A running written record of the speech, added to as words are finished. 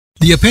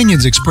The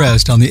opinions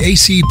expressed on the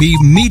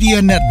ACB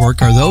Media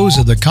Network are those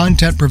of the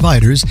content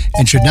providers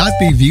and should not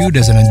be viewed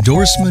as an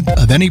endorsement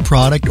of any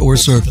product or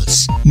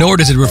service. Nor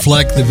does it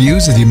reflect the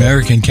views of the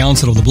American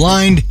Council of the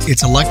Blind,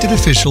 its elected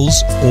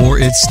officials, or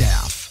its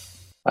staff.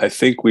 I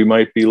think we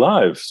might be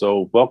live,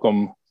 so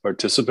welcome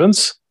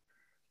participants.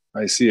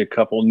 I see a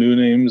couple new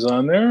names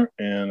on there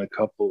and a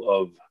couple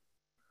of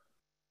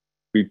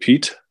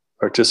repeat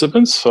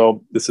participants,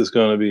 so this is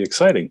going to be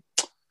exciting.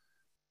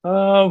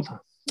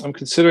 I'm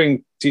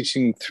considering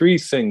teaching three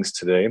things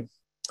today.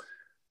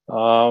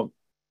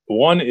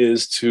 One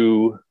is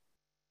to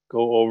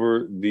go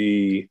over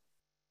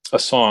a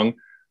song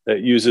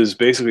that uses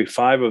basically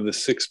 5 of the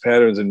 6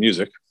 patterns in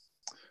music.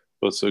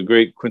 So it's a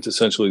great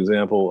quintessential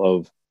example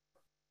of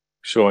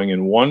showing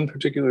in one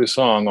particular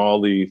song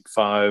all the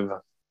 5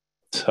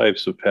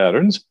 types of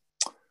patterns.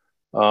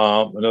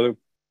 Another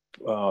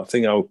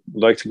thing I would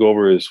like to go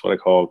over is what I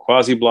call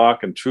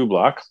quasi-block and true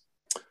block.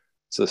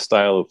 It's a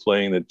style of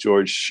playing that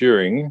George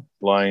Shearing,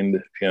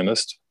 blind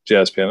pianist,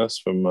 jazz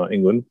pianist from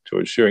England,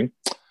 George Shearing,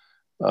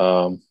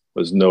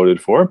 was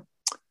noted for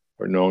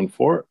or known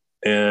for.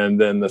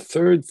 And then the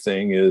third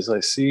thing is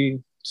I see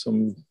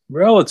some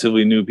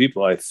relatively new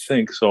people, I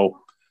think. So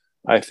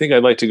I think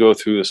I'd like to go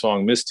through the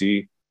song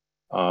Misty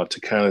to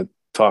kind of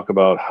talk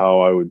about how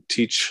I would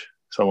teach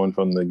someone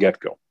from the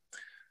get-go.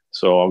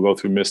 So I'll go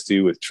through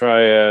Misty with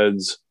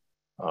triads,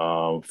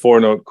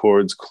 4-note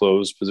chords,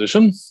 closed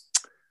position,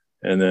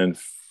 and then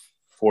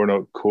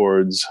 4-note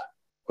chords,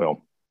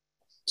 well,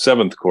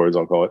 7th chords,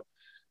 I'll call it,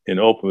 in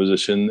open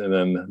position, and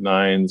then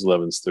 9s,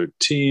 11s,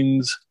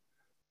 13s.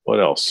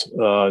 What else?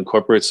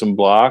 Incorporate some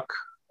block,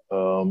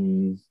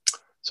 some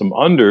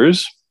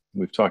unders.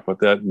 We've talked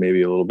about that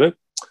maybe a little bit.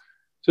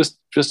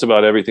 Just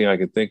about everything I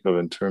can think of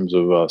in terms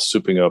of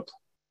souping up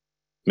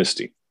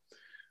Misty.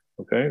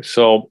 Okay,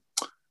 so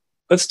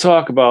let's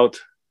talk about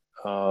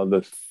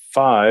the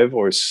 5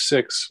 or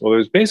 6. Well,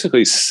 there's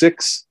basically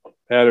 6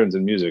 patterns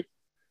in music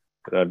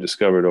that I've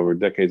discovered over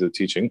decades of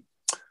teaching.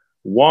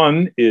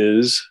 One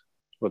is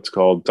what's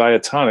called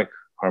diatonic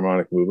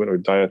harmonic movement or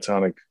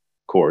diatonic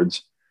chord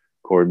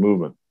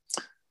movement.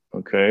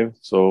 Okay,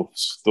 so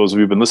those of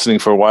you who've been listening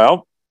for a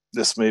while,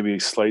 this may be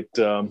slight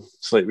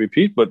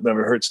repeat, but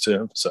never hurts to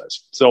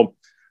emphasize. So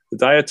the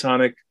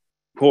diatonic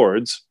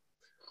chords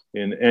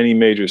in any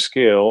major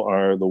scale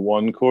are the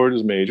 1 chord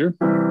is major,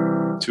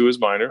 2 is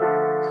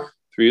minor,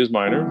 3 is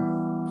minor,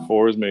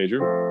 4 is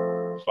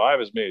major,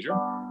 5 is major,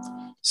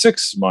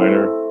 6 is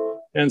minor,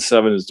 and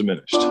 7 is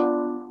diminished.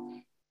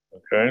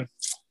 Okay,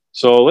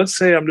 so let's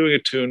say I'm doing a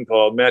tune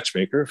called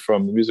Matchmaker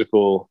from the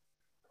musical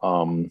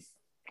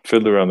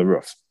Fiddler on the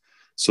Roof.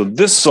 So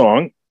this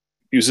song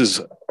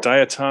uses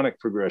diatonic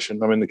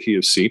progression. I'm in the key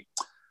of C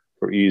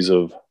for ease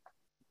of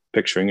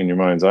picturing in your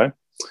mind's eye.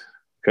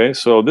 Okay,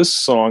 so this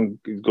song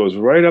goes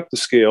right up the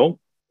scale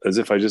as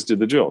if I just did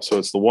the drill. So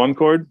it's the 1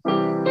 chord,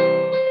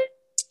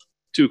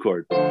 2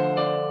 chord,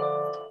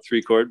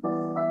 3 chord,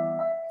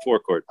 4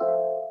 chord,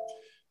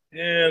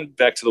 and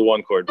back to the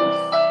 1 chord,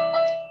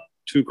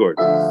 2 chord,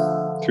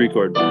 3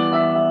 chord.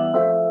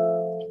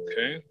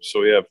 Okay,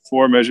 so we have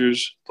 4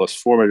 measures plus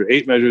 4 measures,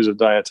 8 measures of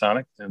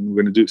diatonic, and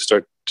we're going to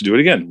start to do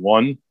it again.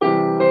 1,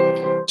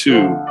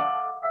 2,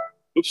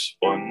 oops,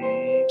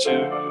 1,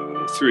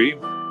 2, 3.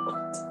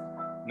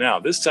 Now,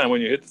 this time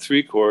when you hit the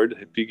 3 chord,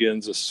 it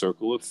begins a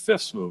circle of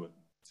fifths movement.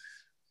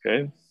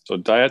 Okay, so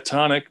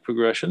diatonic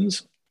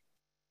progressions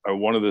are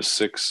one of the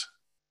 6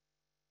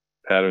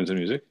 patterns in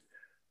music.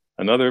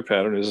 Another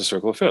pattern is a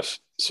circle of fifths.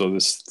 So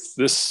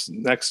this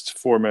next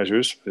 4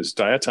 measures is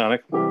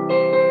diatonic.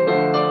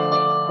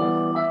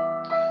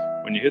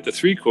 When you hit the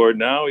 3 chord,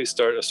 now we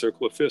start a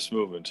circle of fifths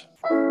movement.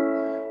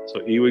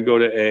 So E would go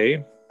to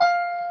A,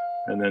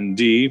 and then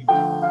D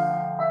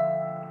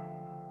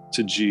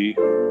to G,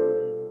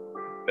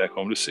 back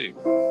home to C.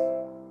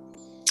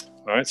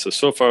 All right,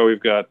 so far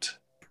we've got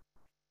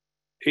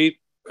 10,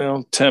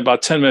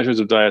 about 10 measures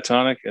of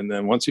diatonic, and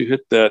then once you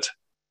hit that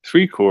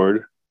 3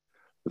 chord,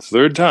 the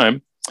 3rd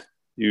time,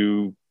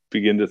 you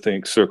begin to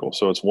think circle.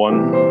 So it's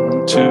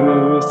 1,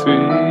 2,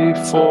 3,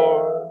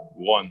 4,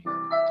 1,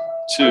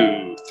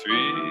 2,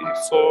 3,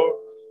 4,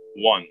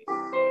 1,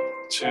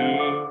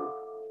 2,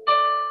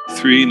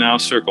 3, now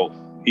circle.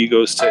 E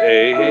goes to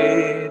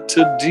A,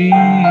 to D,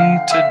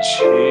 to G,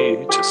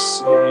 to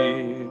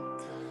C.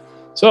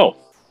 So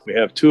we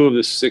have 2 of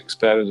the 6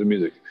 patterns of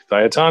music,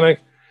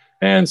 diatonic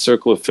and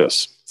circle of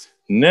fifths.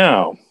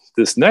 Now,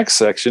 this next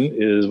section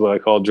is what I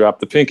call drop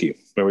the pinky,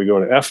 where we go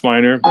to F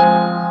minor.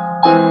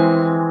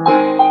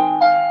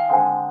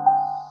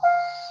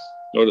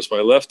 Notice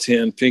my left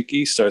hand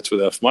pinky starts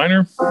with F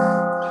minor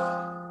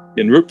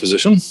in root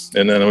position,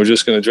 and then we're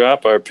just going to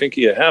drop our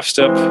pinky a half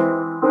step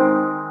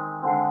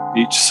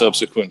each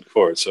subsequent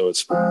chord. So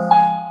it's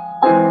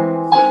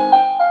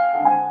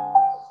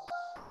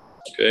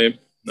okay.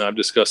 Now I've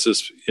discussed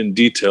this in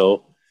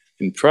detail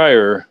in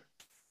prior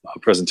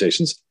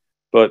presentations,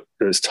 but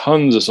there's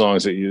tons of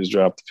songs that use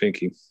drop the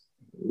pinky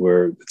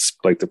where it's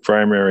like the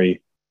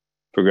primary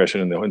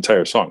progression in the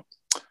entire song.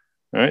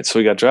 All right, so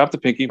we got drop the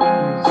pinky.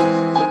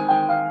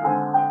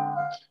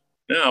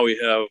 Now we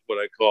have what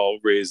I call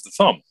raise the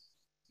thumb.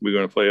 We're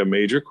going to play a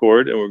major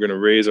chord and we're going to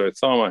raise our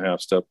thumb a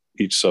half step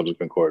each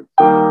subsequent chord.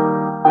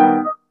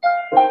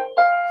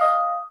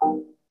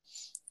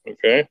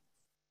 Okay,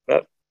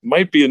 that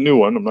might be a new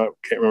one. Can't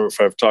remember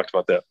if I've talked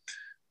about that,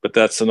 but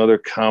that's another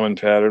common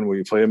pattern where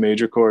you play a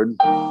major chord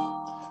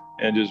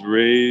and just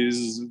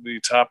raise the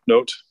top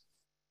note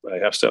by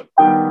a half step.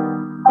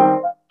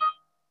 All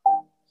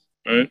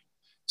right.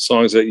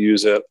 Songs that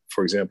use that,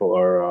 for example,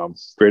 are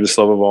Greatest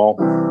Love of All.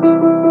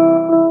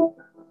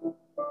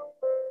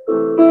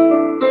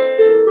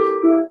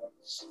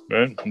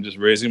 Right. I'm just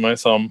raising my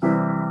thumb,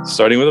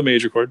 starting with a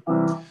major chord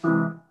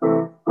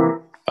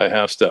by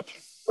half step.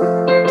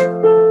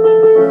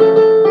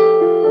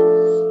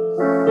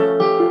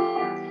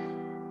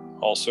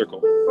 All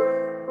circle.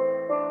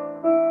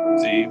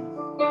 D.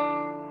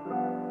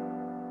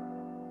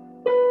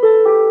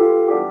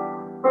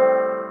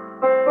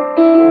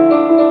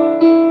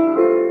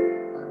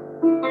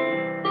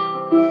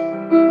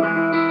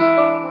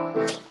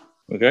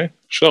 Okay,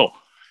 so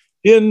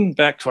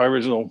back to our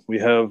original, we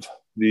have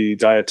the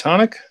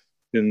diatonic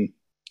in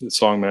the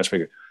song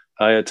Matchmaker.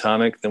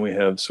 Diatonic, then we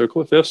have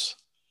circle of fifths,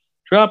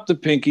 drop the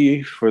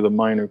pinky for the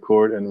minor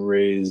chord, and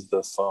raise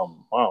the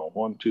thumb. Wow,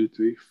 1, 2,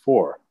 3,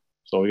 4.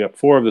 So we got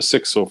 4 of the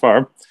 6 so far.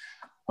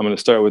 I'm going to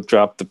start with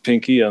drop the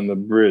pinky on the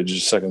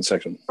bridge, second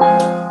section.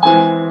 Now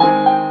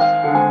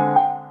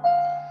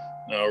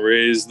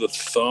raise the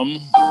thumb.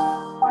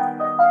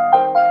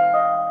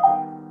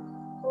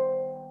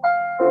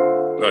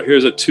 Now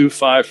here's a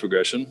 2-5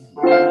 progression.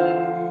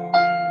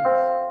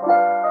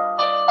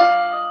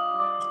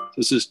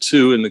 This is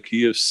 2 in the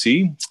key of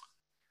C,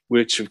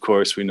 which of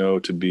course we know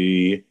to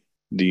be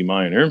D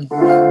minor.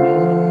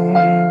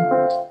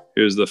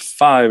 Here's the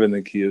 5 in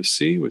the key of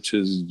C, which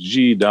is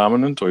G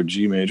dominant or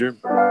G major.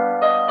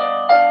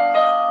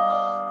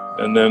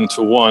 And then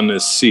to 1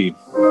 is C.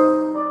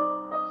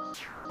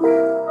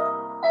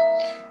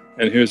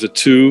 And here's a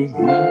 2,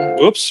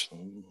 whoops.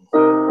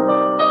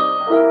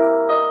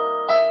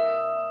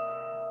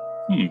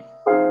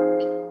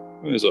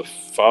 There's a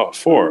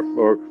 4,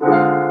 or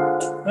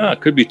it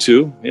could be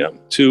 2. Yeah,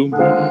 2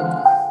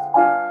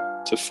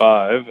 to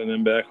 5, and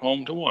then back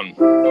home to 1.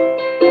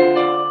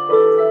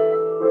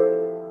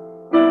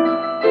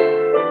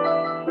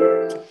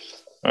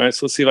 All right,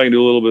 so let's see if I can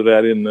do a little bit of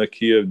that in the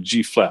key of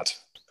G flat.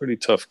 Pretty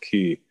tough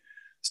key.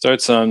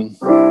 Starts on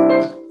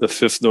the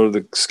 5th note of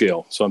the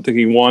scale. So I'm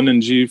thinking 1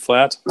 in G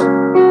flat,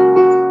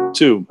 2,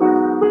 3,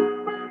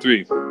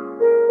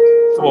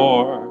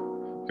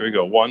 4. Here we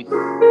go. 1,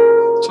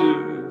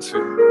 2,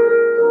 3.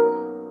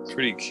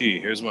 Pretty key.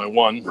 Here's my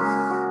 1,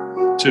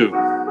 2,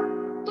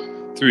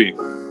 3.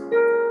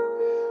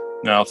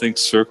 Now think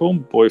circle.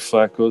 Boy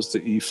flat goes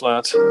to E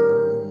flat.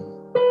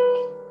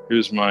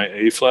 Here's my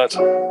A flat.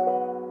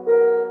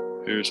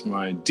 Here's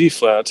my D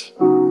flat.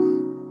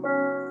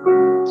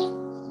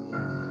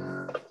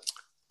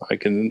 I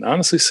can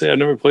honestly say I've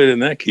never played it in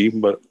that key,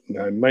 but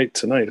I might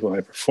tonight when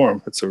I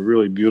perform. It's a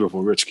really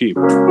beautiful, rich key.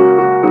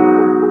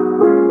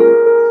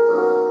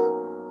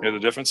 Hear the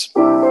difference?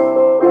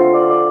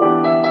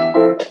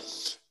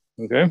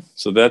 Okay,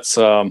 so that's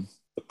the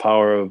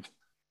power of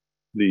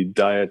the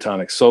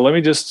diatonic. So let me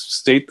just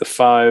state the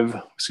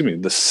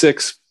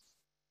 6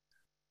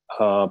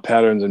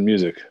 patterns in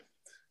music.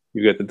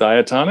 You get the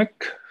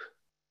diatonic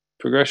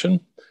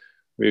progression,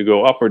 where you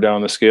go up or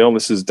down the scale.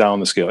 This is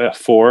down the scale. F,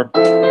 4,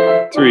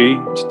 3,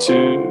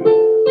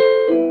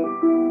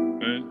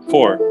 2,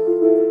 4,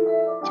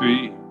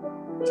 3,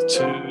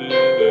 2.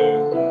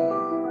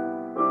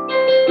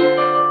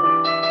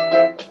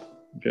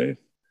 Okay,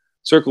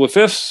 circle of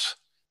fifths.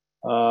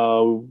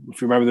 If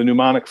you remember the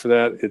mnemonic for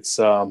that, it's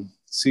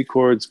C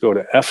chords go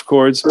to F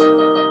chords.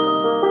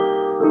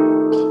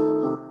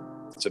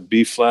 It's a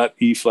B flat,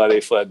 E flat, A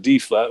flat, D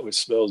flat, which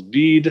spells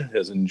bead,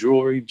 as in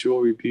jewelry,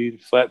 jewelry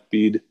bead, flat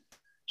bead,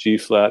 G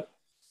flat,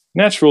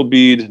 natural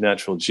bead,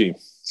 natural G.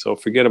 So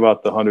forget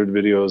about the 100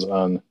 videos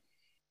on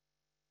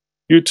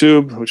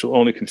YouTube, which will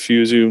only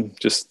confuse you.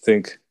 Just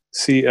think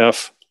C,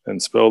 F,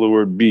 and spell the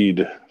word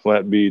bead,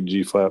 flat bead,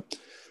 G flat,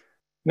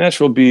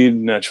 natural bead,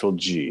 natural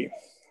G.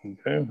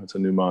 Okay, that's a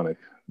mnemonic.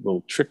 A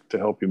little trick to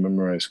help you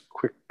memorize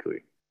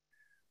quickly.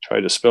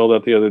 Tried to spell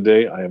that the other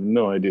day. I have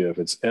no idea if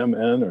it's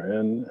MN or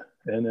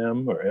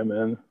NM or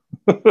MN.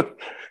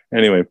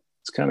 Anyway,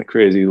 it's kind of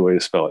crazy the way to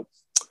spell it.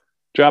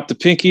 Drop the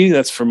pinky,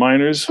 that's for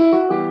minors.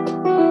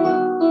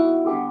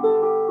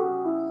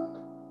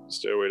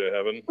 Stairway to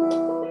Heaven.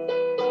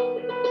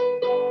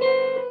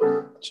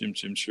 Chim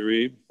Chim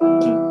Cheree.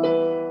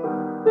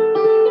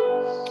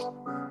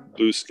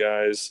 Blue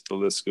Skies, the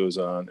list goes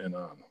on and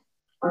on.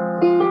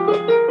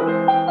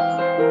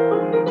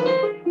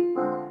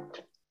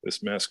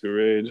 This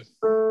Masquerade.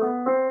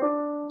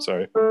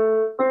 Sorry.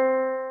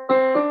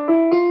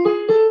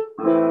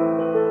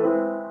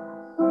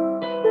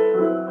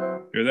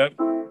 Hear that?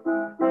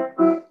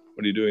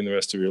 What are you doing the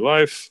rest of your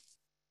life?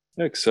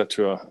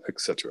 Etc.,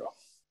 etc.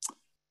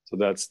 So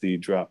that's the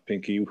drop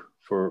pinky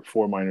for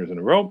 4 minors in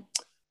a row.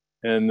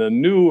 And the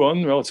new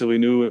one, relatively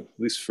new, at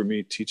least for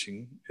me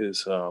teaching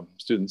is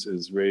students,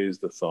 is Raise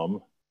the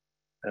Thumb.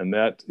 And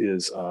that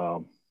is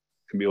can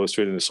be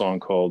illustrated in a song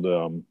called,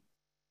 well,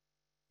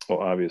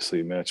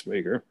 obviously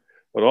Matchmaker,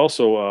 but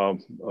also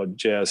a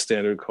jazz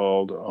standard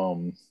called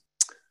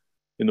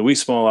In the Wee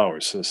Small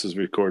Hours. This is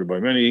recorded by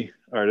many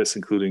artists,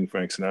 including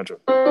Frank Sinatra.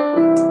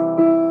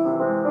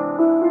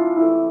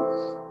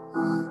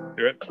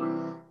 Hear it?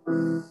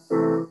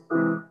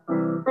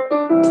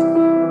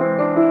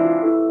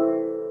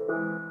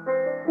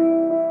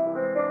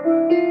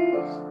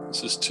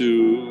 This is to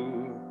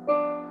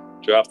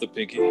Drop the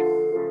Pinky,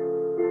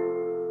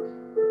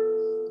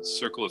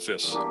 circle of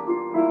fifths.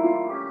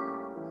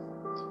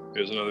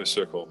 Here's another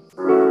circle.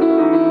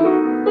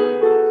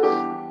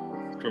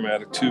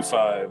 Chromatic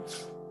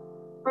 2/5.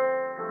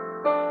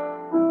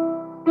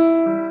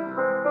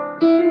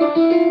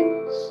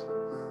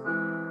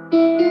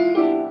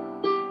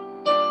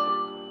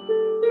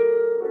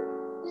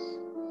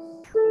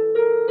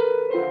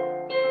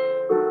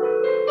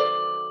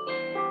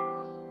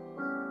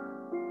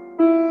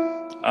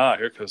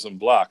 Here comes some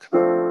block.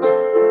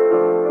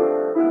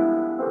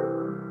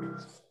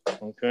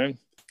 Okay.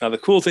 Now the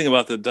cool thing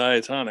about the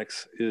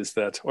diatonics is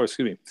that, or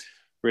excuse me,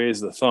 Raise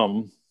the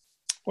Thumb,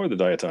 or the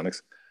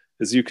diatonics,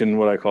 is you can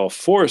what I call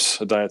force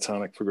a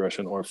diatonic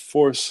progression or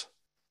force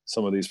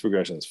some of these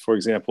progressions. For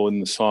example, in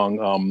the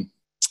song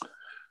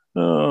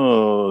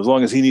As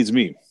Long as He Needs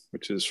Me,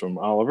 which is from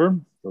Oliver,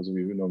 those of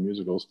you who know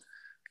musicals,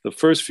 the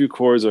first few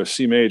chords are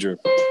C major.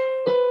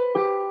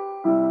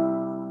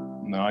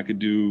 Now I could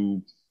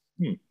do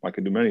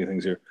many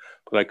things here,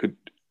 but I could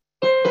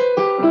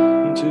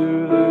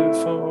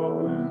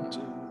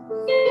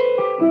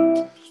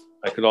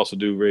I could also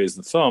do Raise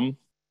the Thumb,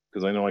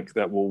 because I know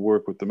that will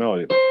work with the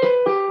melody.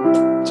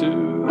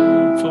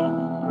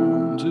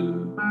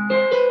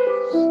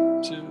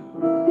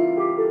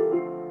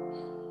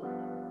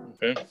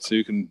 Okay, so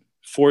you can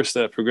force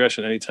that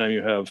progression anytime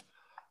you have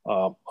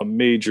a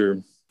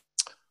major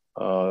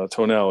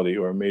tonality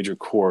or a major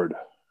chord.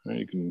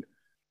 You can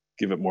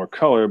give it more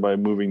color by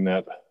moving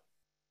that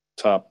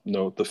top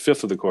note, the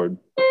fifth of the chord.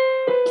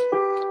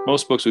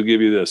 Most books will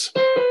give you this.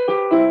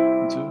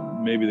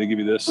 Maybe they give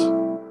you this,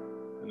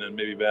 and then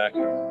maybe back.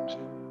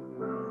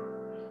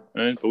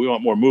 Right? But we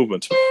want more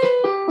movement.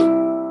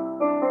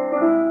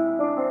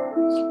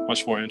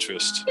 Much more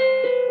interest.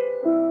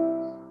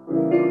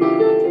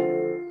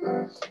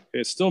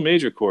 It's still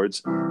major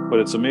chords, but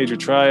it's a major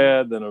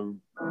triad, then a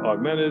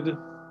augmented.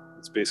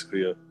 It's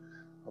basically a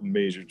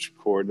major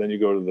chord. Then you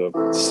go to the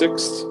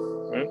sixth,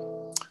 right?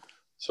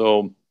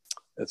 So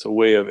it's a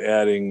way of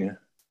adding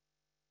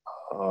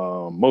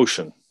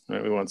motion.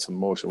 Right? We want some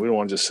motion. We don't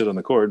want to just sit on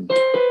the chord.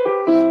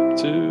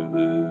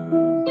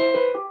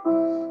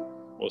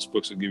 Most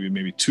books will give you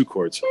maybe two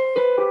chords.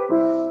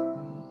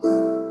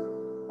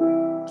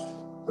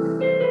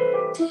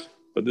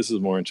 But this is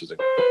more interesting.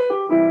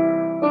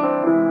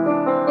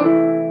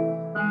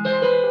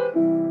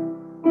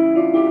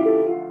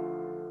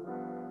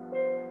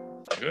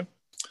 Okay.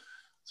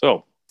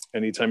 So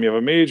anytime you have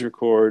a major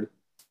chord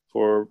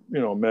for,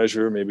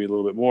 measure, maybe a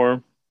little bit more,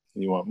 and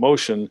you want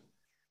motion,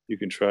 you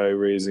can try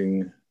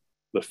raising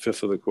the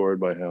fifth of the chord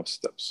by half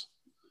steps.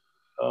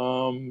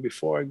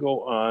 Before I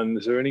go on,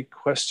 is there any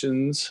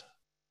questions?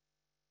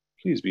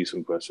 Please be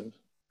some questions.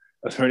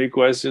 Are there any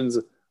questions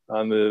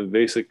on the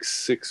basic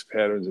 6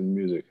 patterns in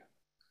music?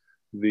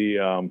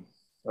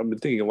 I've been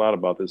thinking a lot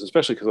about this,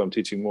 especially because I'm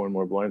teaching more and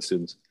more blind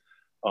students,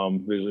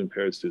 visually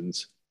impaired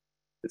students.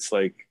 It's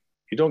like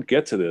you don't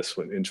get to this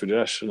in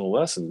traditional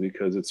lessons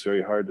because it's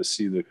very hard to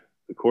see the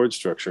chord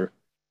structure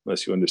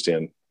unless you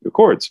understand the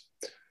chords.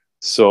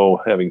 So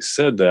having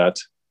said that,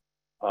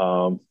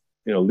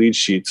 lead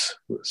sheets,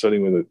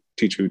 studying with a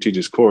teacher who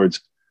teaches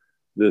chords,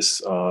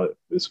 this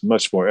is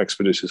much more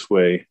expeditious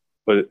way,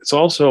 but it's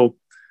also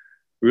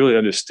really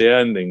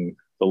understanding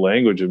the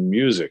language of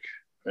music,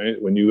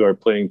 right? When you are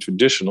playing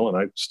traditional, and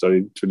I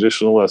studied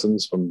traditional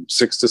lessons from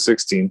 6 to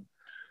 16,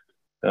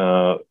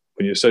 when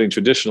you're studying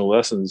traditional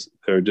lessons,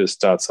 they're just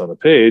dots on a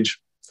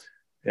page,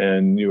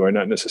 and you are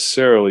not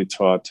necessarily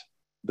taught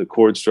the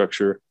chord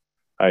structure,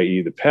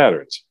 i.e. the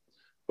patterns.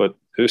 But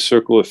there's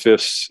circle of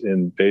fifths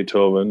in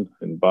Beethoven,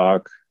 in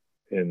Bach,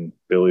 in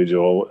Billy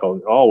Joel,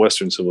 all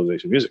Western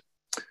civilization music.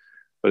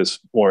 But it's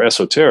more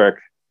esoteric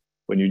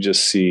when you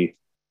just see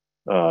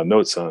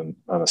notes on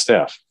a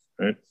staff,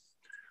 right?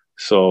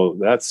 So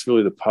that's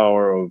really the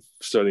power of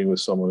studying with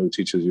someone who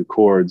teaches you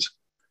chords.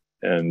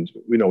 And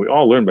we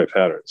all learn by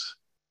patterns,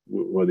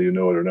 whether you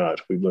know it or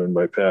not. We learn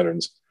by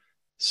patterns.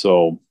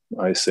 So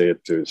I say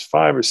if there's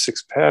 5 or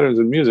 6 patterns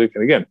in music,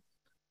 and again,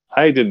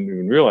 I didn't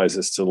even realize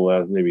this till the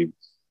last maybe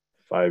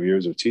 5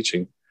 years of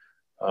teaching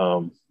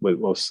with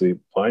mostly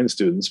blind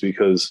students,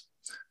 because,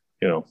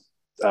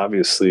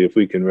 obviously if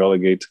we can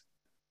relegate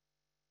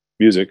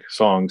music,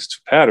 songs to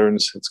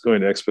patterns, it's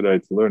going to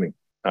expedite the learning.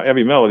 Now,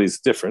 every melody is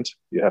different.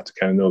 You have to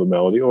kind of know the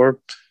melody, or,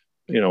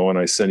 when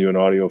I send you an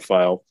audio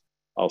file,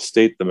 I'll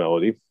state the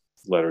melody,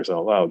 letters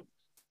out loud.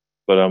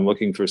 But I'm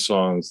looking for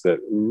songs that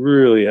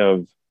really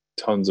have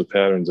tons of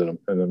patterns in them.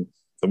 And then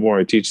the more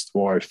I teach, the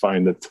more I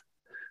find that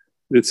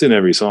it's in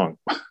every song.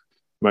 You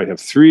might have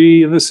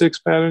 3 of the 6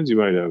 patterns. You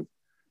might have,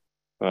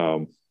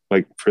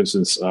 like for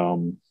instance,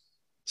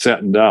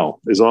 Satin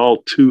Doll is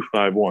all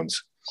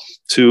 2-5-1s.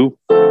 2,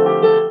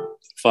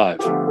 5,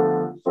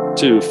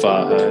 2,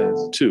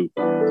 5, 2,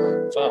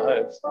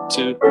 5,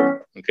 2.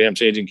 Okay, I'm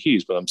changing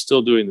keys, but I'm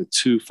still doing the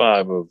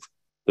 2-5 of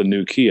the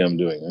new key I'm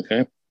doing.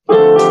 Okay.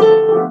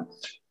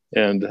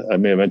 And I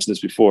may have mentioned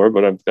this before,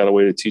 but I've got a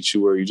way to teach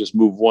you where you just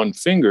move one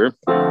finger.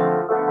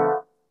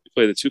 You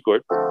play the 2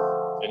 chord,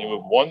 and you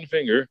move one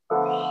finger,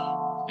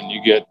 and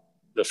you get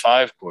the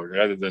 5 chord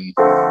rather than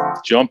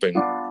jumping.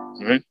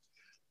 Right?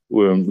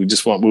 We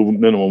just want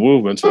minimal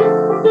movement.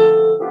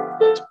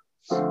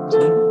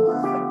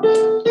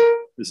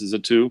 This is a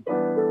 2,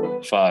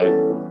 5,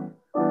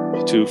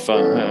 2,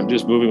 5. I'm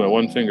just moving my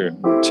one finger.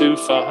 2,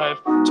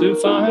 5, 2,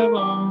 5.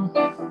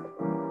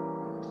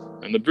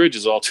 And the bridge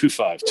is all 2,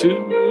 5,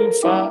 2,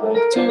 5,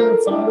 2,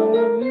 5.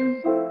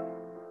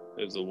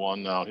 There's the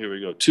 1 now. Here we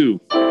go. 2,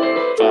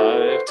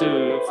 5,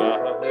 2,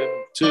 5,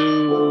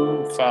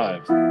 2,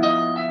 5.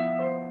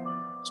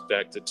 It's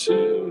back to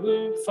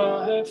 2,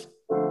 5.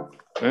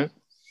 Right?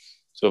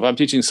 So if I'm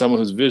teaching someone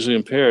who's visually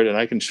impaired and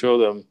I can show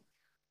them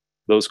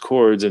those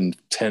chords in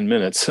 10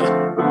 minutes,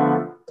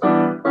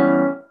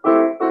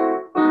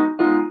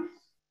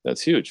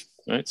 that's huge,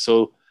 right?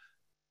 So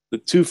the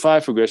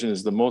 2-5 progression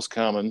is the most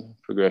common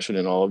progression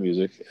in all of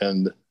music,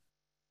 and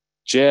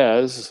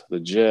jazz, the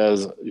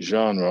jazz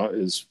genre,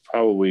 is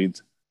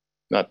it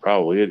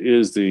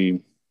is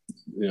the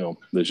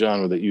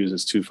genre that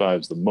uses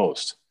 2-5s the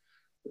most,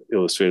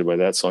 illustrated by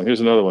that song. Here's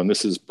another one.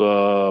 This is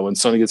When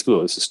Sunny Gets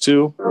Blue. This is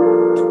 2,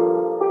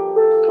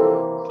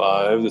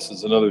 5. This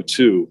is another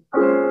 2,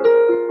 5.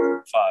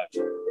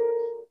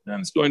 And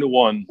it's going to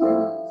 1.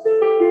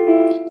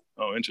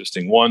 Oh,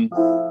 interesting. 1,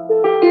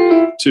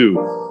 2,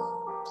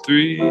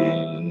 3,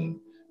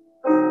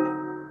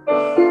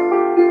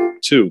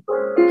 2,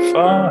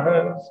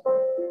 5,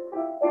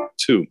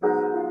 2,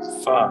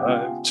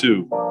 5,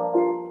 2,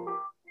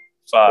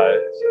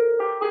 5,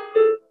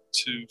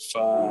 2,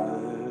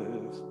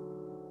 5,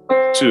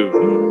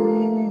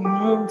 2,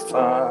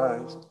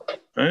 5.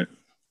 Right?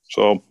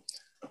 So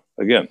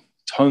again,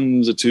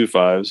 tons of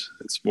 2-5s.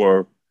 It's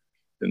more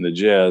in the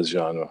jazz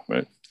genre,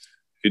 right?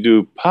 If you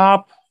do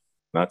pop,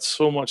 not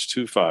so much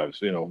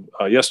 2-5s.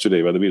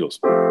 Yesterday by the Beatles.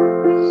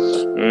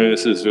 Right,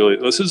 this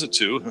is a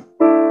 2.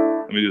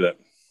 Let me do that.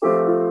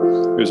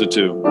 Here's a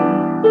 2.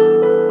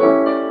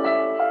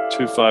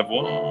 2, 5,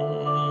 1.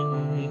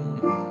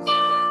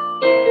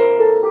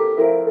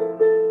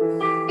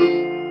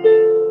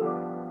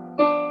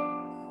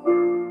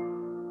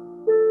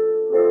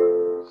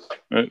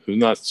 Right, there's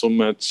not so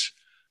much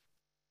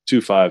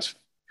 2-5s.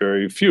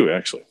 Very few,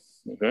 actually.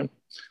 Okay,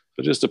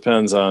 it just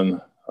depends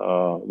on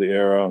the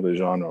era, the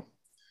genre.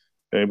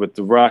 Okay, but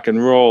the rock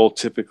and roll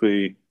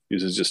typically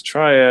uses just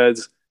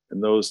triads,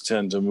 and those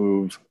tend to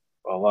move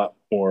a lot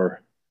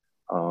more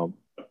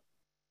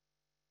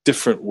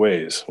different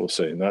ways, we'll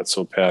say, not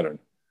so pattern.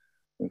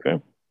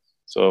 Okay,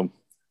 so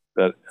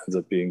that ends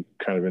up being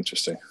kind of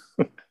interesting.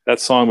 That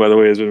song, by the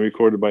way, has been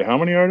recorded by how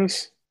many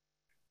artists?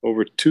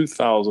 Over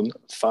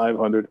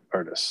 2,500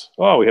 artists.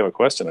 Oh, we have a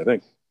question, I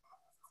think.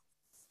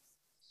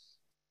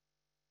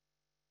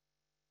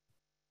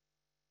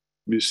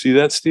 You see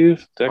that,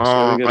 Steve?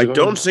 Dexter, I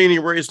don't see any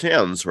raised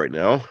hands right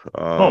now.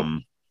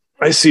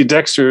 I see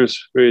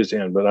Dexter's raised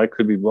hand, but I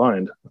could be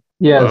blind.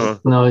 Yes,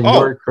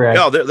 you're correct.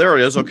 Yeah, there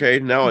it is. Okay,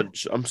 now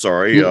I'm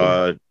sorry.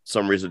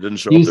 Some reason it didn't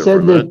show up You there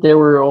said that there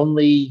were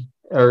only,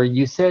 or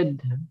you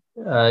said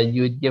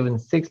you had given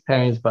 6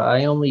 patterns, but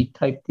I only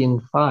typed in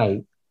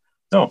 5.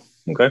 Oh,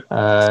 okay.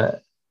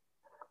 I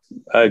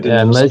didn't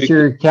unless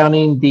you're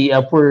counting the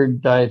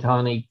upward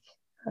diatonic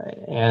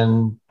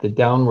and the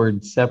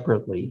downward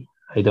separately.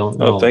 I don't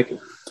know. Oh, thank you.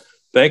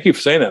 Thank you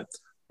for saying that.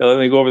 Now, let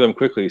me go over them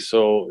quickly.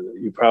 So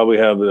you probably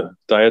have the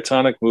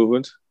diatonic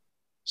movement,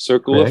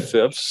 circle Correct. Of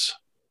fifths,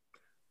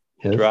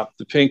 yes. Drop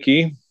the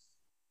pinky,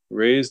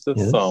 raise the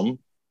yes. thumb.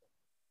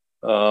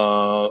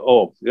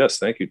 Yes,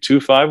 thank you.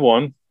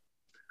 2-5-1,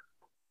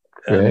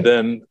 and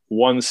then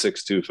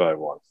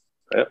 1-6-2-5-1.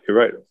 Yeah, you're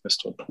right. I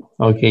missed one.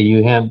 Okay,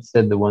 you have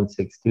said the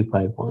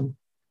 1-6-2-5-1.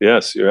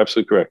 Yes, you're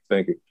absolutely correct.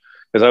 Thank you.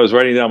 Because I was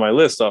writing down my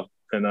list up,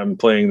 and I'm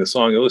playing the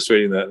song,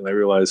 illustrating that, and I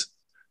realized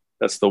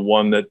that's the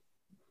one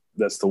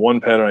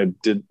pattern I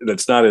did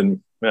that's not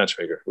in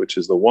Matchmaker, which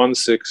is the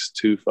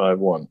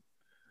 1-6-2-5-1.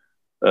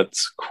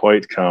 That's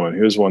quite common.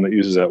 Here's one that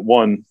uses that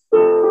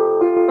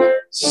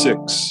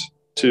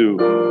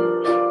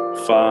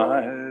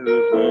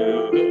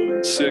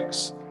 1-6-2-5,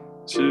 6,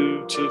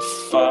 2 to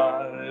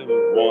 5,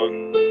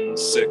 1,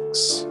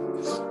 6, 2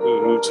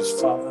 to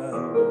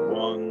 5,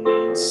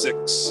 1,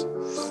 6, 2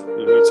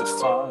 to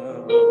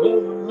 5,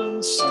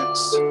 1,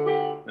 6.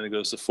 Then it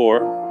goes to 4,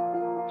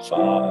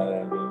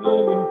 5.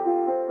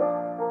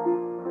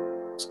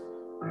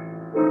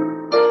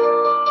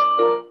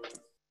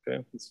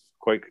 Okay, it's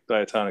quite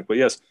diatonic, but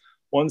yes,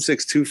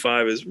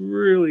 1-6-2-5 is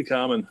really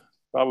common.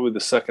 Probably the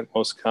second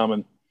most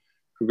common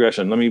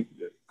progression. Let me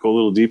go a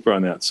little deeper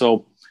on that.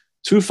 So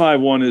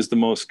 2-5-1 is the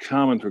most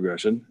common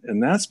progression,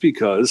 and that's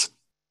because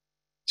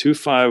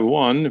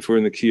 2-5-1, if we're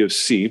in the key of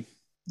C,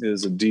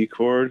 is a D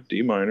chord,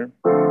 D minor,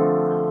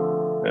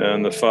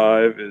 and the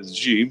 5 is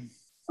G,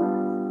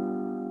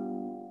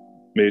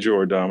 major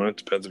or dominant,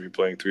 depends if you're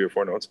playing 3 or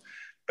 4 notes,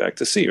 back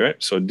to C, right?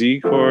 So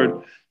D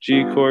chord,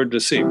 G chord to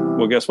C.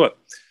 Well, guess what?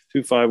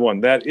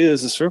 2-5-1, that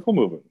is a circle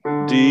movement.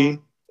 D,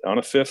 down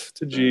a fifth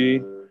to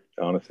G,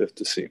 down a fifth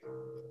to C.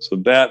 So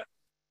that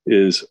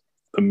is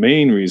the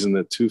main reason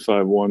that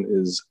 2-5-1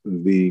 is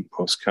the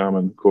most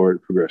common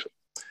chord progression.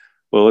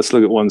 Well, let's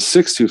look at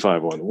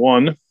 1-6-2-5-1.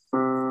 1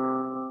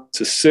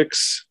 to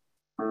 6,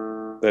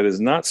 that is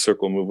not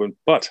circle movement,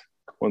 but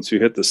once you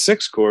hit the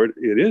 6th chord,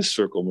 it is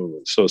circle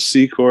movement. So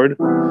C chord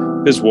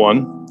is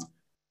 1,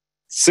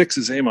 6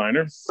 is A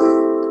minor,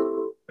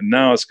 and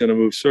now it's going to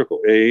move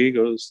circle. A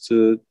goes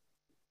to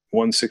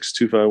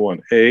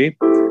 1-6-2-5-1. A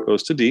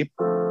goes to D,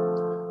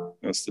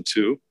 that's the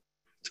 2,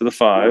 to the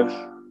 5,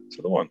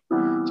 to the 1.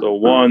 So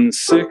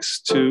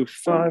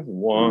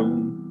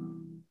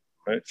 1-6-2-5-1,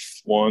 right?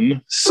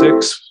 1,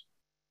 6,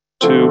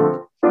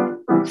 2.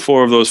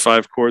 4 of those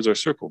 5 chords are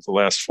circled. The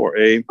last 4,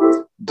 A,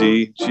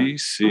 D, G,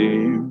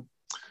 C.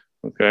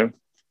 Okay.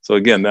 So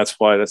again, that's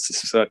why that's the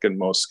second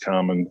most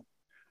common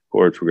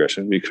chord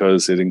progression,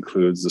 because it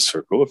includes the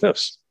circle of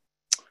fifths.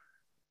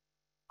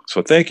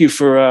 So thank you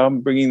for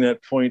bringing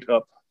that point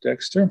up,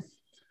 Dexter.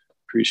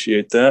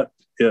 Appreciate that.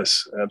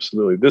 Yes,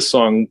 absolutely. This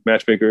song,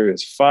 Matchmaker,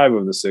 is 5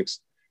 of the 6,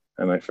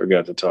 and I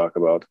forgot to talk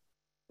about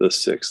the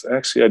 6th.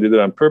 Actually, I did it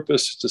on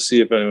purpose to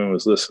see if anyone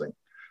was listening.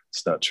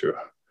 It's not true.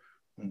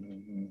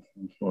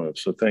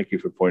 So thank you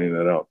for pointing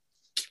that out.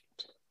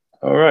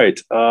 All right.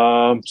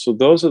 So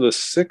those are the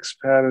 6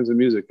 patterns of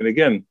music. And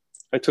again,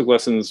 I took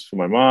lessons from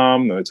my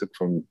mom, I took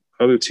from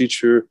other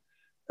teacher,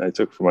 I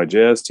took from my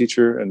jazz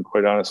teacher, and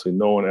quite honestly,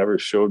 no one ever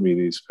showed me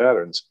these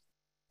patterns.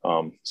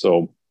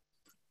 So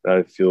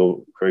I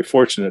feel very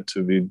fortunate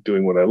to be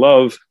doing what I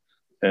love.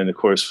 And of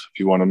course, if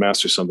you want to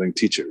master something,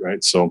 teach it,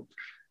 right? So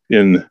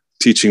in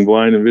teaching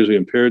blind and visually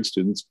impaired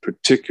students,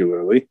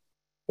 particularly,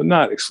 but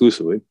not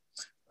exclusively,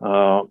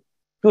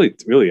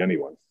 really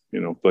anyone,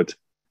 but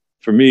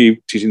for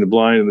me, teaching the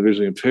blind and the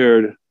visually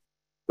impaired,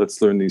 let's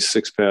learn these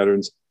 6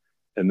 patterns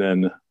and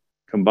then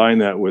combine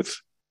that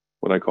with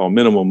what I call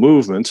minimal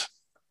movement,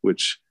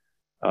 which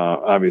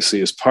obviously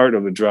is part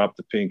of the drop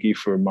the pinky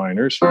for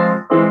minors.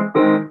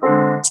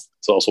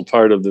 It's also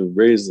part of the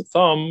raise the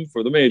thumb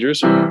for the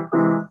majors.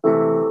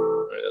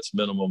 Right, that's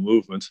minimal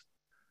movement.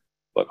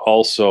 But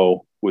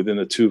also within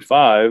a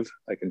 2-5,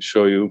 I can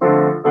show you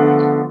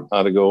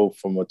how to go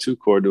from a 2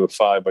 chord to a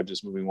 5 by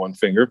just moving one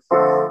finger.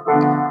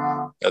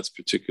 That's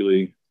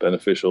particularly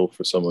beneficial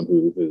for someone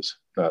who is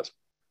not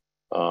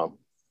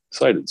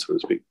sighted, so to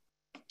speak.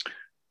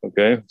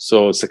 Okay,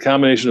 so it's a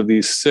combination of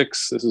these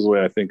 6. This is the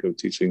way I think of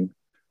teaching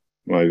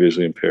my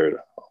visually impaired,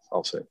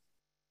 I'll say.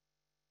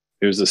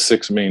 Here's the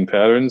 6 main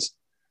patterns.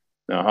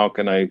 Now, how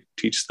can I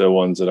teach the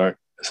ones that aren't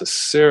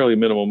necessarily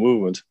minimal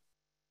movement?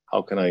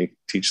 How can I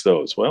teach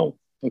those? Well,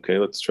 okay,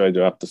 let's try to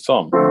drop the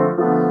thumb.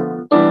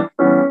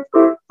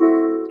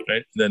 Right?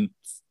 And then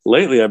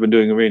lately, I've been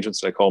doing arrangements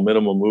that I call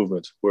minimal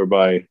movement,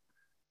 whereby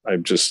I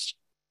just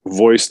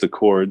voice the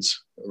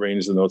chords,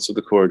 arrange the notes of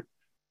the chord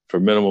for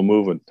minimal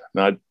movement,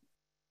 not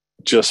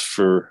just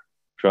for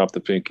drop the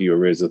pinky or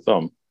raise the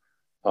thumb.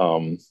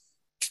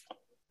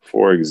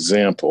 For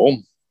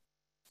example,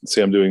 let's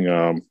say I'm doing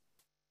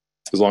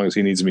As Long As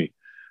He Needs Me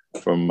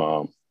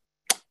from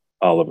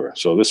Oliver.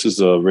 So this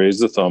is raise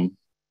the thumb.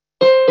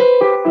 2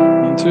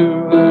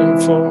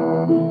 and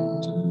 4.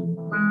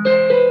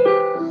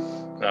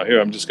 Now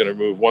here I'm just going to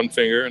remove one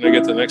finger and I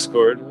get the next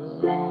chord.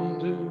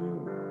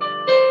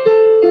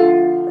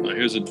 Now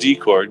here's a D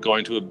chord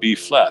going to a B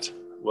flat.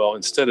 Well,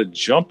 instead of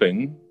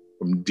jumping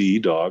from D,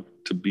 dog,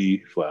 to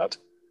B flat,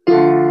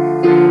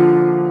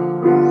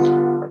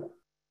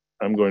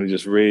 I'm going to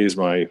just raise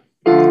my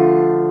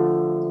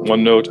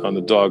one note on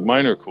the dog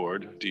minor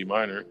chord, D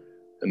minor,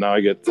 and now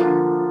I get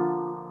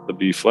the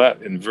B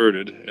flat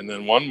inverted, and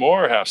then one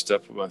more half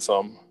step with my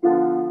thumb,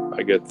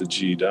 I get the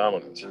G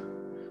dominant.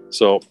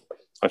 So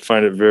I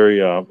find it very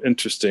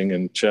interesting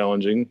and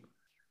challenging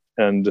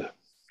and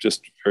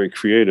just very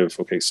creative.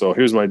 Okay, so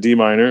here's my D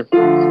minor.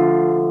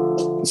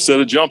 Instead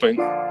of jumping,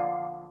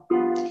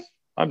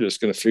 I'm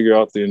just going to figure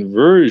out the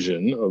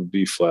inversion of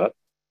B flat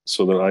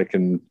so that I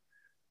can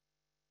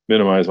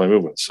minimize my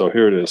movement. So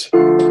here it is.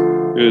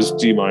 Here's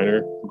D minor.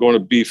 I'm going to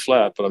B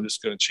flat, but I'm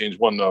just going to change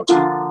one note.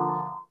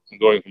 I'm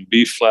going from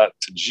B flat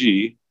to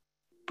G,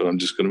 but I'm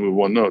just going to move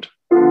one note.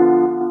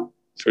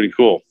 Pretty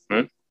cool,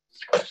 right?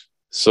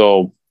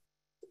 So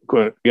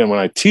again, when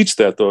I teach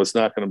that, though, it's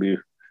not going to be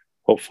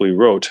hopefully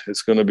rote.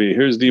 It's going to be,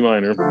 here's D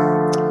minor.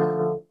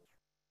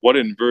 What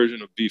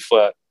inversion of B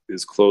flat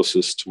is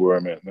closest to where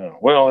I'm at now?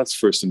 Well, that's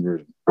first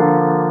inversion,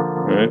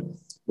 right?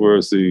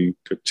 Whereas the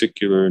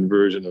particular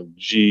inversion of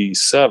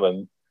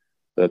G7,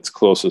 that's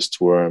closest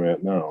to where I'm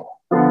at now.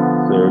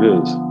 There it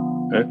is,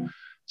 okay?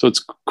 So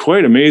it's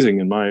quite amazing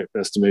in my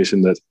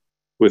estimation that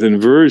with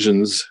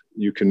inversions,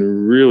 you can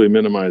really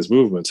minimize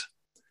movement.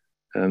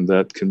 And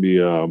that can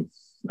be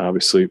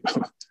obviously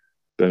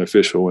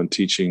beneficial when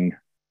teaching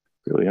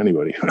really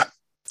anybody.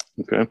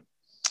 Okay.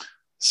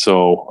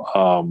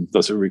 So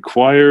does it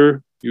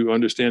require you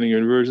understanding your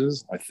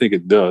inversions? I think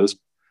it does,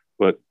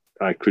 but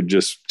I could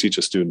just teach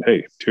a student,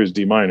 hey, here's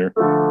D minor,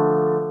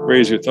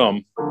 raise your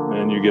thumb,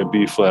 and you get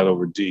B flat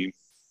over D,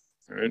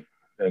 right?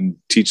 And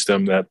teach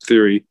them that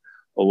theory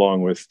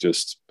along with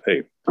just,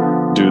 hey,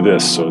 do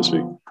this, so to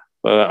speak.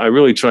 But I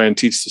really try and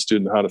teach the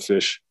student how to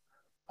fish,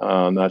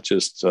 not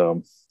just,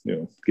 give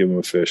them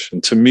a fish.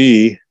 And to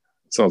me,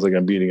 it sounds like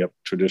I'm beating up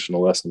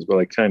traditional lessons, but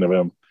I kind of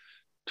am.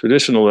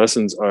 Traditional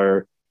lessons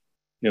are,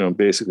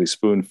 basically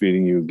spoon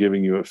feeding you,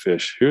 giving you a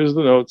fish. Here's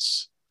the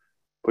notes.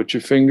 Put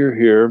your finger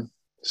here.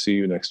 See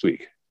you next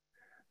week.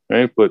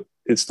 Right? But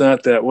it's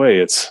not that way.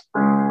 It's,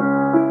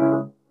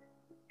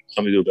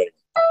 let me do it better.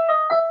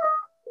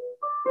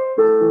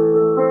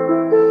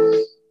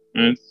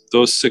 And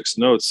those 6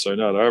 notes are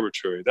not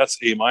arbitrary. That's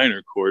A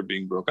minor chord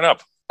being broken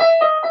up.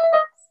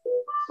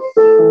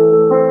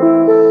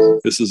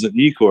 This is an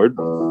E chord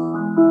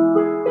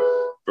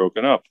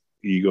broken up.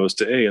 E goes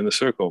to A in the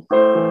circle.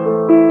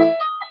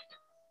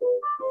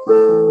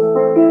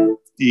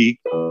 E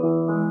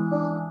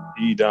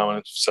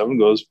dominant 7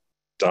 goes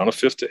down a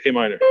fifth to A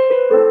minor.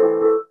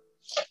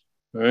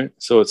 All right.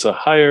 So it's a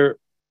higher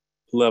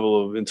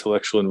level of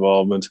intellectual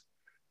involvement.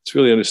 It's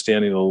really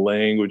understanding the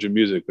language of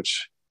music,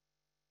 which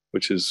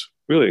is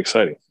really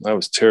exciting. I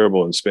was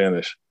terrible in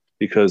Spanish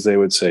because they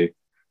would say,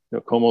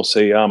 como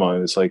se llama?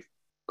 And it's like,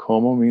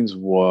 como means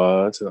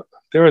what?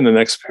 They're in the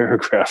next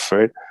paragraph,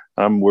 right?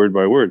 I'm word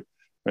by word,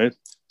 right?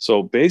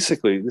 So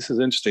basically, this is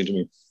interesting to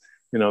me.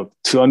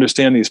 To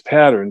understand these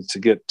patterns, to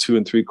get 2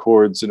 and 3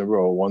 chords in a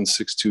row, 1,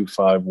 6, 2,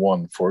 5,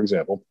 1, for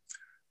example.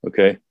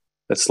 Okay,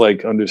 that's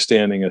like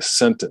understanding a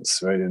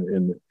sentence, right?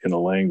 In a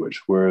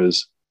language,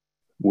 whereas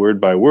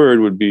word by word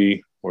would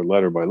be, or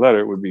letter by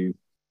letter would be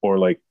more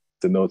like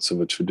the notes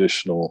of a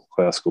traditional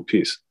classical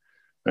piece,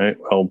 right?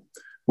 Well,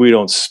 we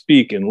don't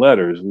speak in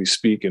letters; we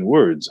speak in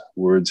words.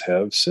 Words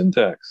have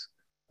syntax.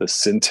 The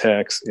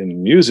syntax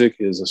in music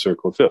is a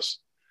circle of fifths,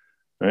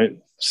 right?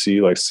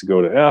 C likes to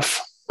go to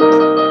F.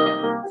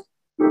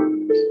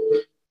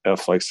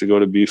 F likes to go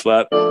to B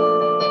flat,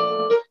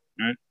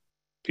 right?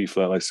 B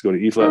flat likes to go to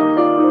E flat,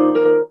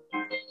 A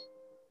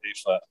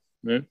flat,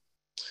 right?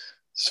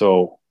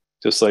 So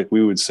just like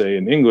we would say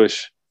in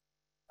English,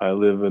 I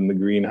live in the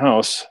green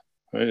house,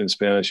 right? In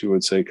Spanish, you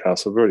would say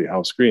Casa Verde,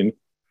 house green.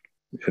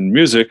 In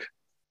music,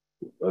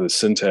 the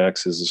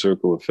syntax is a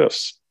circle of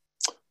fifths.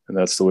 And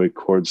that's the way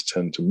chords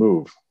tend to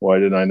move. Why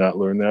did I not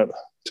learn that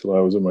till I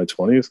was in my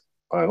 20s?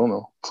 I don't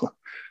know.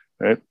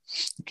 Right?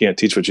 You can't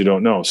teach what you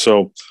don't know.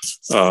 So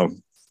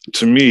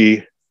to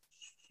me,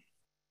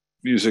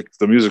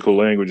 the musical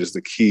language is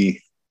the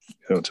key,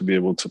 to be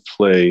able to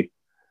play,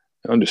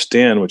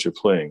 understand what you're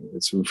playing.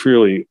 It's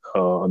really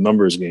a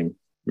numbers game,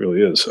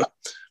 really is,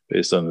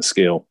 based on the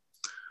scale.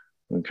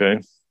 Okay?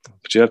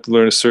 But you have to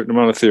learn a certain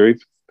amount of theory.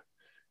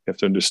 You have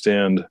to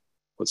understand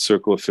what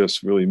circle of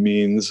fifths really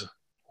means,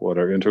 what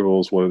are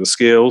intervals, what are the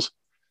scales,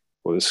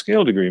 what does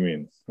scale degree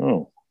mean?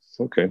 Oh,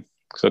 okay,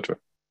 etc.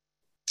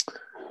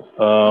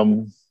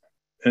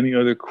 Any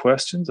other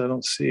questions? I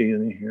don't see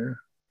any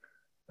here.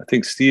 I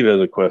think Steve has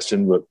a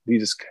question, but he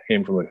just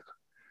came from a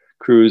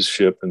cruise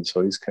ship, and so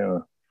he's kind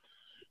of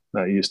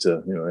not used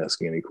to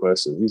asking any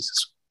questions. He's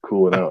just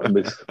cooling out.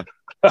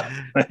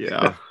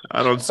 Yeah,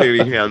 I don't see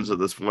any hands at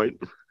this point.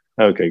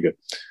 Okay, good.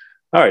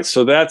 All right,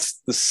 so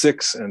that's the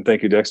 6, and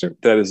thank you, Dexter.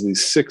 That is the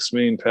 6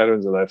 main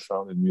patterns that I've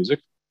found in music.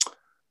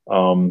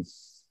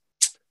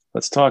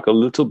 Let's talk a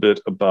little bit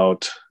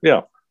about,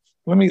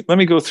 let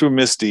me go through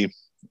Misty.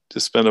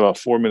 Just spend about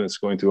 4 minutes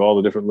going through all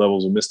the different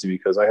levels of Misty,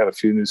 because I had a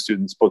few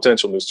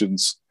potential new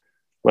students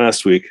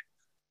last week.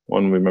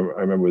 One I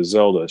remember was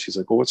Zelda. She's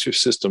like, well, what's your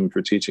system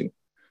for teaching?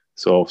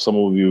 So some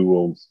of you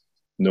will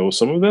know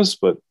some of this,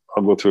 but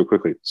I'll go through it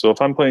quickly. So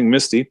if I'm playing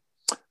Misty,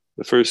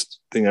 the first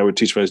thing I would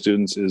teach my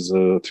students is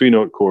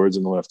 3-note chords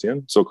in the left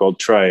hand, so-called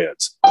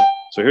triads.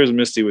 So here's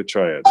Misty with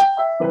triads.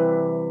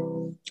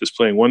 Just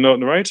playing 1 note in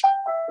the right,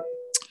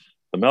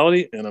 the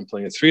melody, and I'm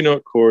playing a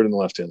 3-note chord in the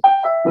left hand.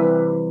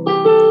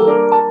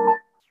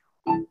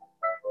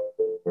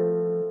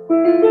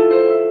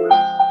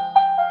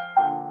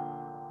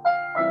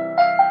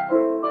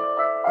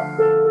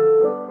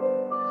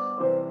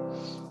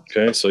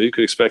 Okay, so you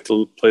could expect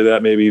to play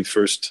that maybe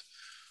first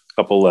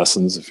couple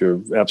lessons if you're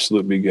an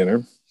absolute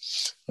beginner.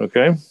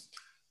 Okay,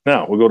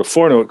 now we'll go to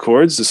 4-note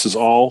chords. This is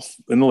all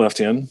in the left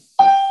hand.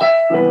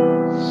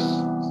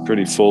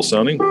 Pretty full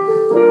sounding.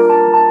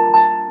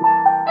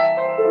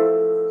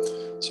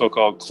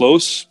 So-called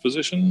close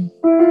position.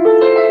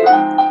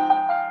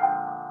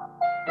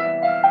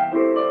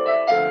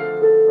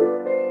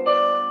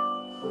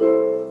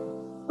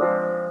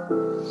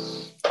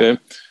 Okay,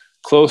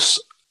 close,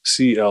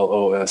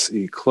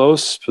 C-L-O-S-E,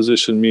 close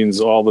position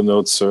means all the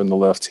notes are in the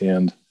left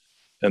hand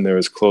and they're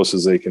as close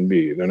as they can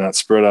be. They're not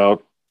spread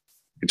out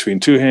between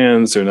 2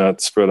 hands. They're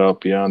not spread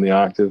out beyond the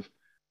octave.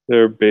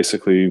 they're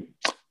basically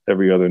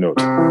every other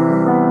note.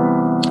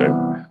 Okay,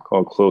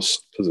 called close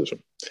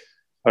position.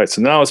 All right,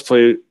 so now let's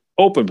play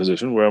open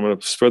position, where I'm going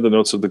to spread the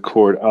notes of the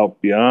chord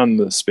out beyond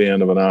the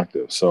span of an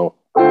octave. So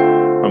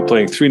I'm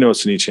playing 3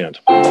 notes in each hand.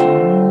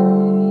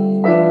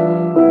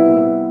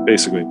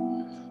 Basically,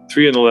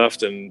 3 in the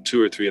left and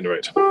 2 or 3 in the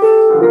right.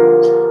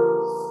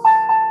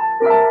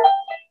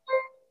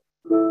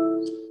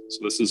 So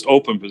this is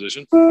open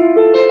position.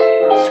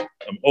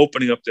 I'm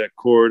opening up that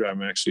chord.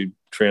 I'm actually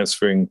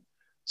transferring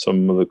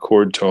some of the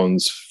chord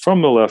tones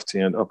from the left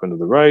hand up into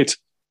the right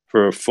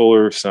for a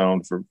fuller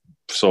sound for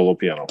solo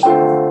piano.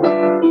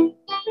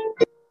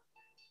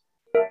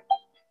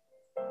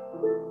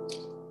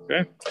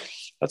 Okay,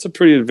 that's a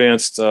pretty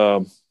advanced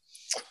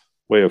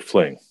way of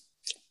playing,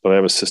 but I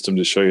have a system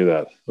to show you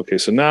that. Okay,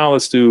 so now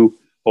let's do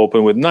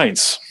open with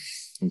ninths.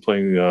 I'm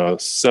playing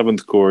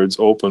 7th chords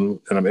open,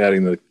 and I'm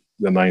adding the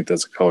 9th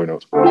as a color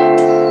note. All right,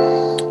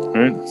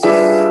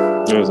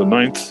 there's a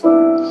 9th,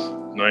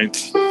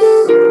 9th,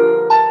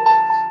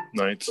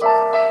 9th.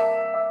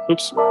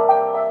 Oops.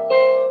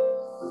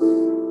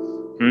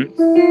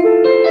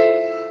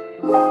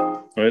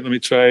 All right, let me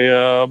try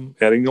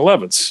adding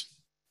 11ths.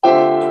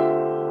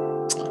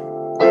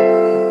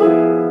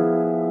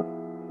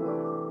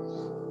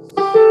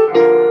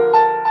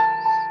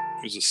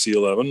 Here's a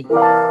C11.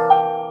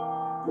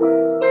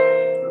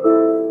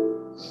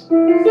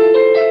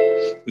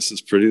 This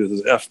is pretty. This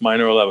is F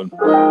minor 11.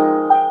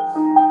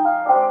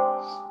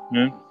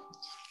 Yeah.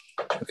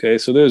 Okay,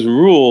 so there's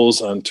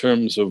rules on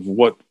terms of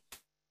what,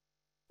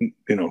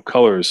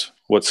 colors,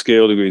 what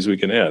scale degrees we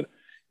can add.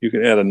 You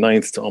can add a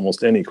 9th to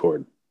almost any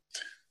chord.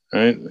 All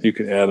right, you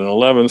can add an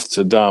 11th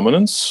to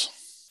dominants.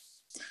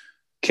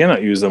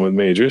 Cannot use them with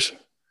majors.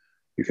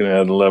 You can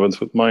add an 11th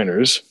with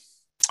minors.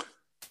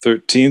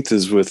 13th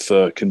is with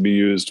can be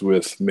used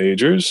with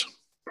majors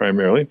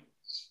primarily.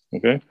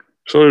 Okay,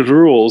 so there's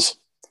rules.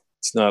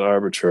 It's not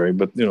arbitrary,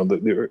 but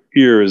the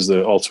ear is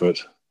the ultimate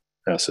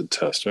acid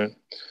test, right?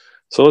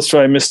 So let's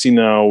try Misty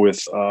now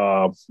with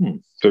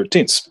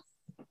 13ths.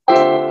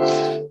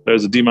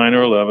 There's a D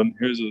minor 11.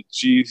 Here's a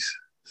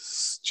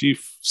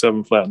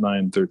G7 flat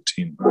 9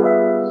 13.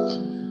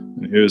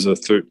 And here's a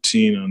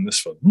 13 on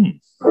this one.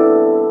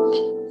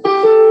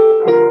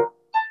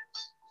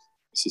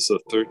 This is a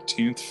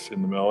 13th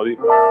in the melody.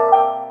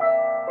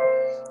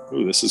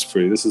 Ooh, this is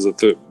pretty. This is a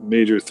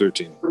major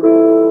 13.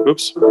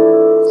 Oops.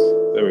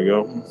 There we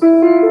go.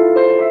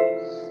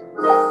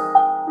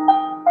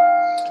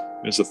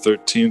 There's a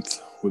 13th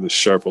with a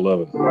sharp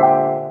 11.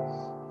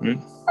 All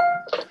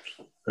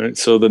right,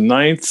 so the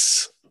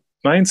 9ths,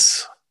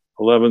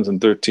 11s,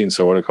 and 13s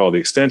are what I call the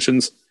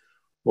extensions,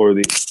 or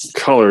the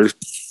colors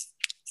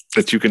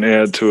that you can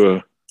add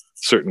to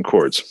certain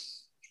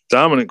chords.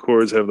 Dominant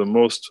chords have the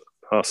most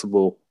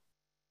possible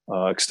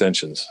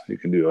extensions. You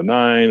can do a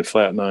 9,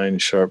 flat 9,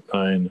 sharp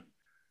 9,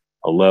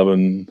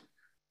 11,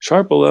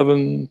 sharp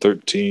 11,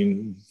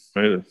 13,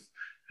 right?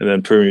 And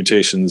then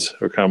permutations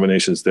or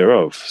combinations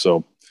thereof.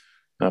 So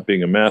not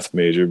being a math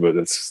major, but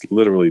it's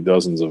literally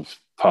dozens of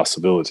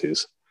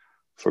possibilities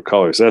for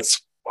colors.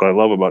 That's what I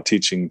love about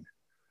teaching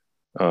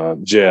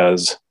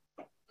jazz,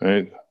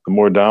 right? The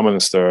more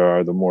dominants there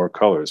are, the more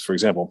colors. For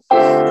example,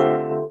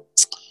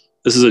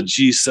 this is a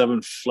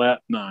G7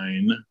 flat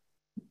 9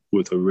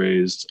 with a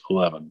raised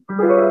 11.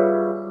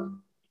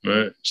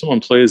 Right?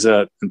 Someone plays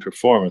that in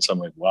performance, I'm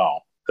like,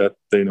 wow, that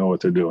they know what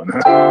they're doing.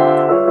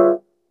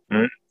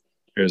 Right?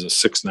 Here's a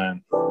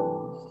 6-9.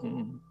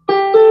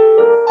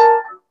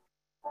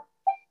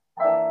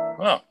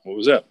 Wow, what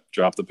was that?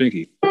 Drop the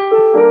pinky.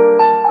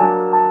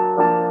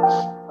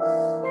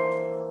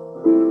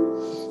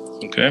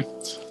 Okay,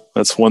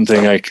 that's one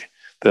thing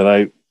that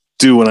I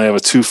do when I have a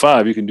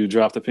 2-5. You can do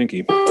drop the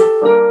pinky.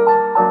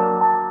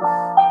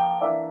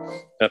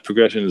 That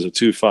progression is a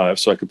 2-5,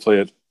 so I could play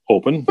it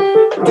open.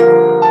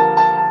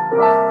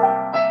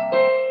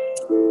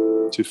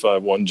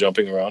 2-5-1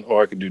 jumping around,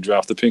 or I could do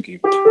drop the pinky.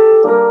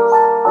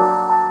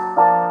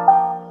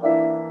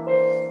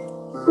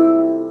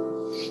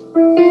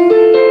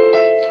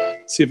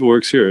 See if it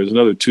works here. There's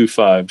another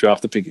 2-5,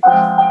 drop the pinky.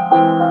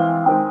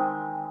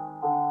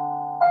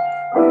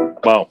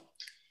 Wow.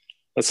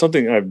 That's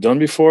something I've done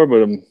before,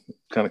 but I'm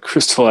kind of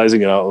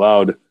crystallizing it out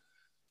loud,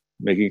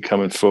 making it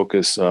come in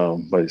focus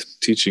by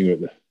teaching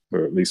it,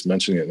 or at least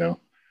mentioning it now.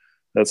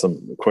 That's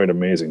quite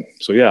amazing.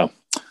 So yeah.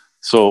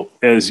 So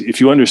if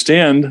you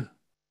understand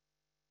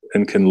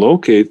and can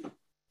locate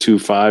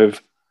 2-5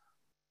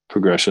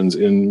 progressions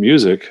in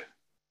music,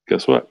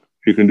 guess what?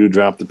 You can do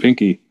drop the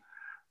pinky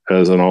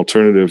as an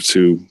alternative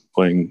to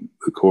playing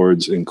the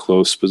chords in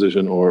close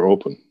position or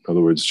open. In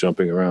other words,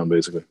 jumping around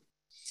basically.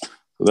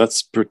 So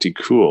that's pretty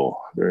cool.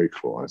 Very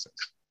cool, I think.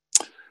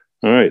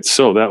 All right,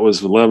 so that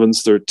was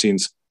 11s,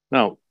 13s.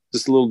 Now,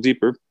 just a little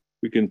deeper,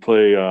 we can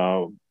play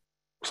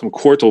some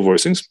quartal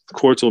voicings.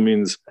 Quartal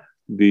means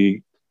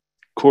the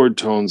chord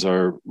tones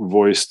are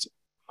voiced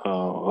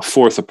a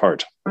fourth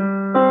apart.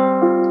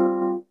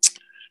 All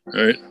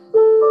right.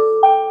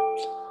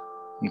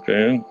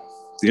 Okay.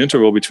 The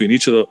interval between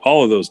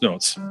all of those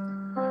notes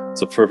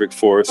It's a perfect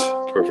fourth,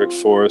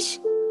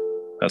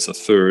 that's a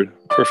third,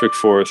 perfect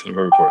fourth, and a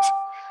perfect fourth.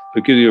 So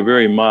it gives you a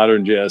very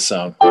modern jazz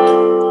sound,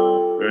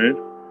 right?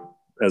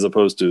 As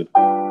opposed to,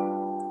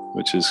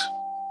 which is,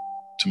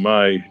 to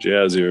my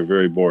jazz ear,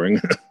 very boring.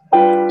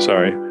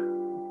 Sorry.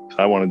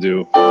 I want to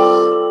do,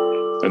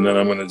 and then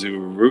I'm going to do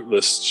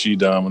rootless G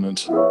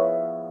dominant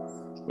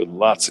with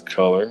lots of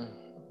color.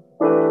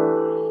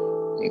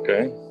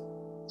 Okay.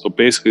 So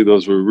basically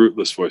those were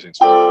rootless voicings.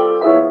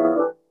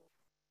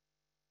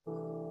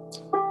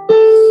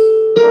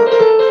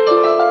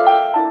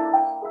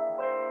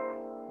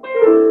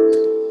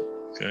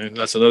 Okay,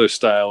 that's another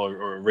style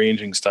or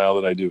arranging style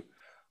that I do.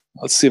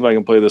 Let's see if I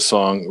can play this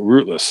song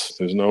rootless.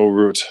 There's no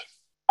root.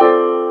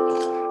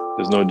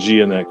 There's no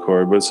G in that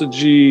chord, but it's a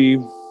G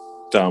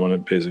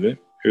dominant, basically.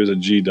 Here's a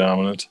G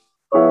dominant.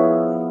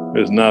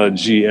 There's not a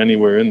G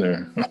anywhere in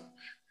there.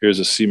 Here's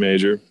a C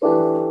major.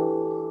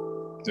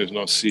 There's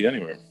no C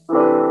anywhere.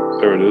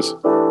 There it is.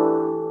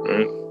 All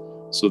right.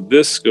 So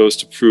this goes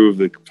to prove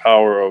the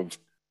power of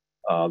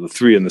the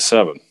 3 and the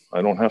 7.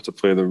 I don't have to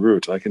play the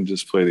root. I can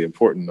just play the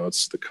important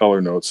notes, the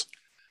color notes,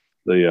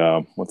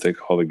 the what they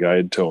call the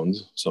guide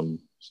tones, some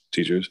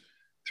teachers,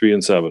 3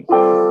 and 7.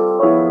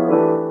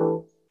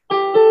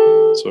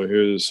 So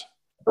here's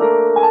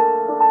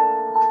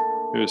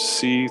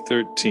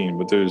C13,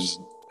 but there's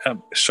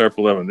sharp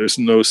 11. There's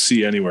no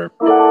C anywhere.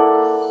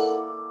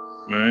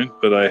 All right,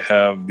 but I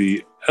have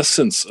the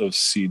essence of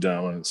C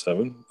dominant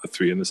 7, the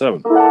 3 and the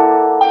 7.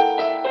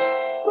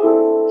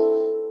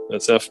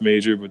 That's F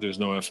major, but there's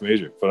no F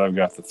major. But I've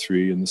got the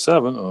 3 and the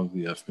 7 of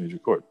the F major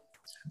chord.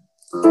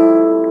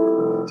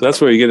 So that's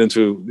where you get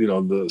into,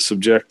 the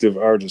subjective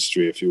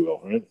artistry, if you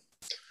will, right?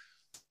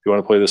 You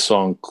want to play this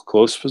song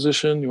close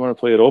position? You want to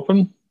play it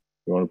open?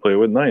 You want to play it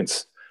with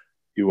ninths?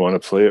 You want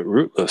to play it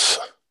rootless,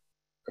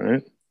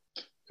 right?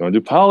 You want to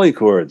do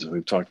polychords.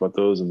 We've talked about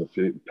those in the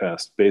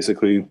past.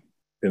 Basically,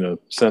 in a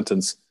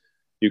sentence,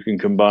 you can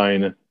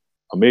combine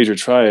a major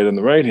triad in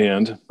the right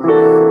hand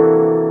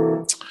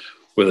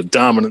with a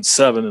dominant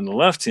 7 in the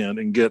left hand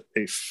and get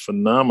a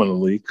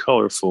phenomenally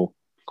colorful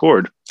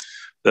chord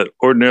that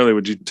ordinarily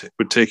would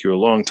take you a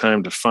long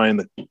time to find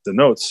the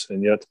notes,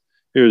 and yet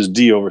here's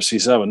D over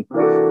C7.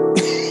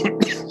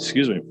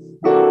 Excuse me.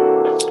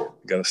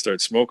 Got to start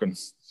smoking.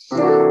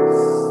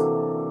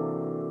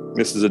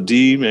 This is a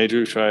D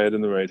major triad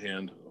in the right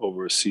hand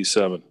over a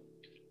C7,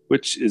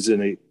 which is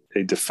in a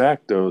de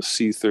facto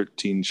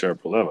C13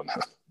 sharp 11.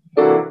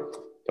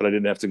 But I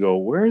didn't have to go,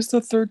 where's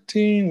the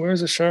 13?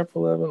 Where's the sharp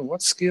 11?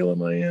 What scale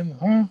am I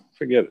in?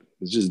 Forget it.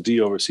 It's just D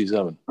over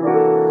C7.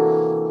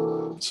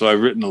 So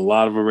I've written a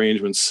lot of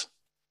arrangements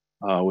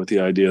with the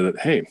idea that,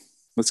 hey,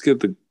 let's get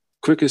the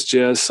quickest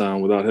jazz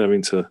sound without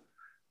having to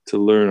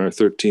learn our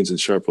 13s and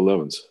sharp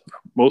 11s.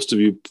 Most of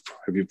you,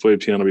 if you've played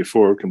piano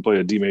before, can play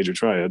a D major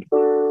triad.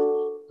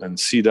 And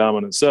C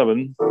dominant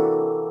 7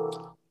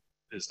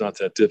 is not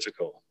that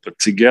difficult. But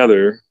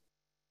together,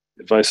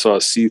 if I saw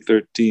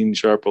C13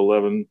 sharp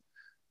 11,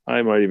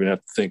 I might even have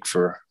to think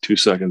for 2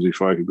 seconds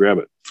before I could grab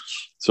it.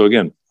 So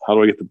again, how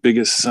do I get the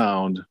biggest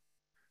sound,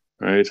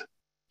 right?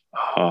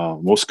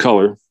 Most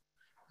color,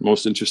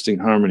 most interesting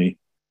harmony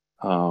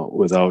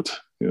without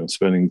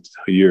spending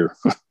a year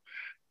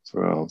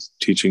for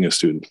teaching a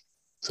student.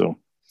 So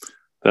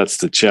that's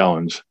the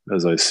challenge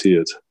as I see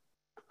it.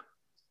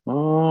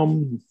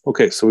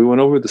 Okay, so we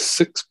went over the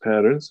 6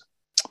 patterns.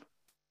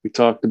 We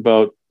talked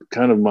about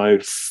kind of my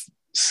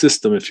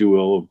system, if you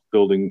will, of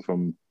building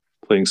from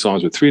playing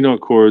songs with 3-note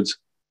chords,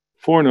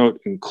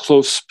 4-note in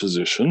close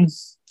position.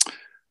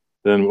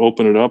 Then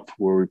open it up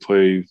where we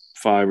play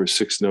 5 or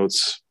 6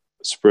 notes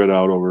spread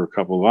out over a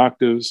couple of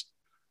octaves,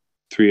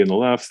 3 in the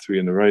left, 3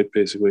 in the right,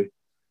 basically.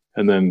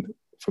 And then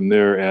from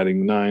there,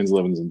 adding 9s,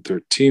 11s, and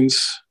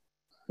 13s,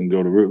 and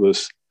go to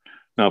rootless.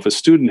 Now, if a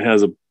student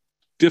has a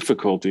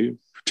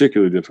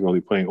particular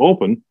difficulty playing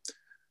open,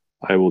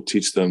 I will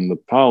teach them the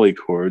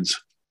polychords,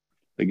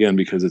 again,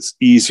 because it's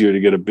easier to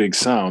get a big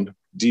sound.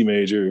 D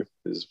major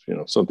is,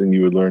 something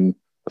you would learn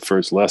the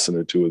first lesson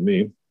or two with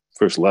me,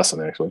 first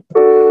lesson, actually.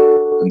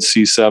 And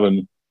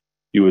C7,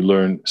 you would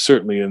learn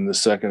certainly in the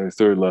second or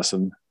third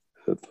lesson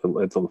at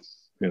the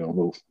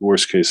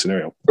worst case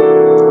scenario.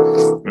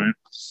 Right?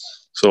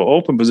 So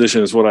open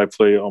position is what I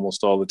play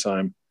almost all the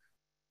time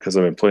because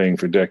I've been playing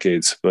for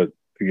decades. But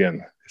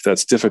again, if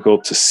that's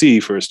difficult to see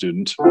for a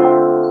student,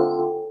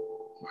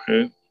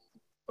 right,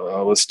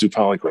 let's do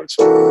polychords.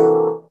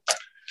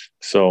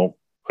 So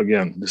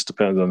again, this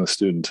depends on the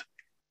student.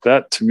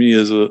 That to me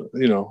is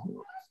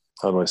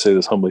how do I say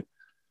this humbly?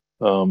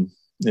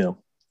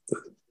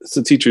 It's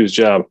the teacher's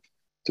job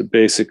to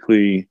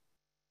basically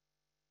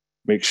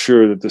make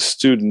sure that the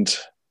student,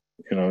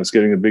 is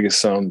getting the biggest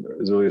sound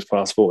as early as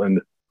possible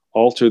and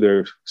alter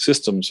their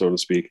system, so to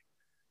speak,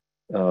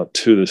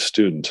 to the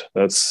student.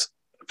 That's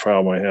the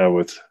problem I have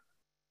with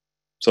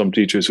some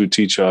teachers who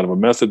teach out of a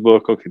method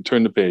book. Okay,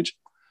 turn the page.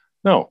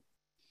 No,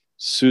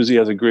 Susie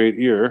has a great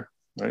ear,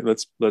 right?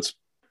 Let's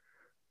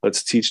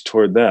teach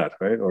toward that,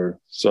 right? Or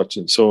such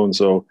and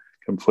so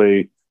can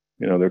play,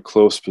 their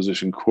close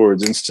position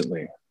chords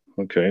instantly.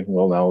 Okay,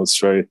 well, now let's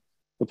try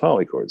the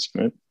polychords,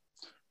 right?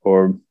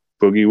 Or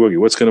boogie woogie.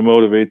 What's going to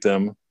motivate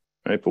them,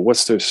 right? But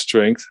what's their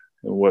strength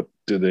and what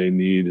do they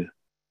need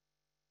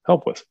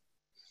help with,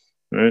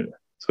 right?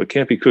 So it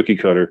can't be cookie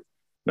cutter,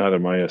 not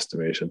in my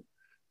estimation,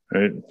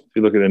 right? If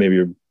you look at any of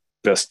your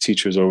best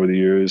teachers over the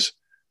years,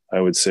 I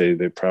would say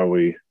they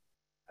probably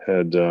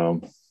had, a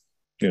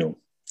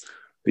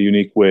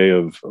unique way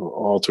of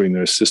altering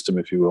their system,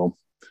 if you will,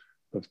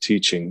 of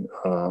teaching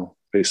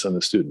based on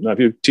the student. Now, if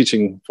you're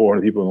teaching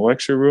 400 people in a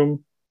lecture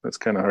room, that's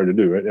kind of hard to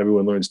do, right?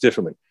 Everyone learns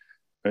differently,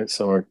 right?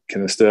 Some are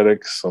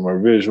kinesthetic, some are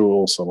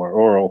visual, some are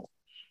oral,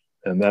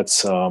 and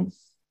that's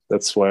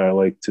why I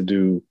like to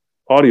do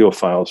audio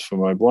files for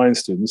my blind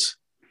students,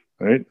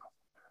 right?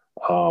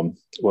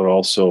 Would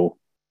also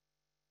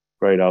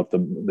write out the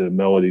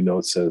melody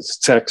notes as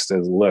text,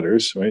 as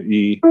letters, right?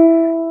 E,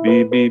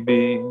 B, B,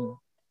 B,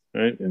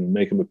 right? And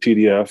make them a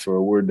PDF or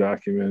a Word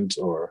document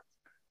or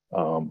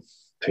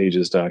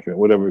Pages document,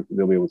 whatever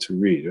they'll be able to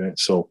read, right?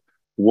 So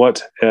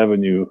what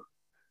avenue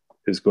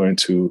is going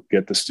to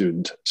get the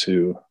student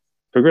to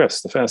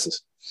progress the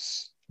fastest,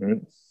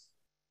 right?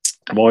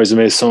 I'm always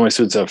amazed. Some of my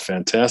students have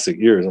fantastic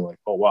ears. I'm like,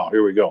 oh, wow,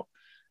 here we go.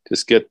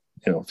 Just get,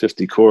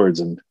 50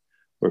 chords and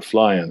we're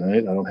flying,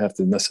 right? I don't have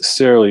to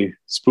necessarily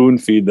spoon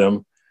feed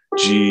them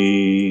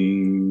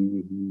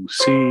G,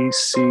 C,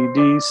 C,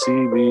 D,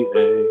 C, B,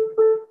 A.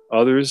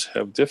 Others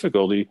have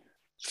difficulty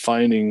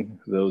finding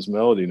those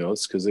melody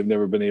notes because they've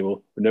never been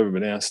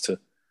asked to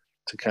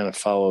kind of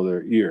follow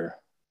their ear.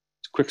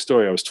 Quick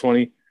story, I was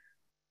 20.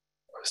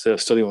 I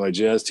was studying with my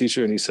jazz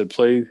teacher and he said,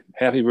 play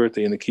Happy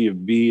Birthday in the key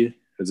of B,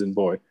 as in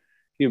boy,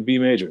 key of B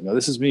major. Now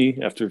this is me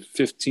after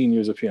 15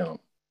 years of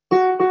piano.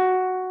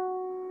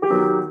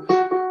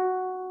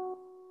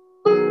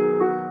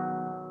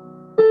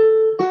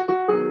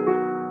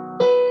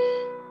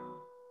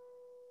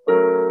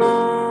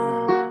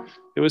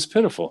 It was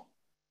pitiful.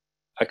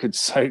 I could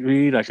sight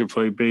read, I could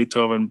play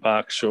Beethoven,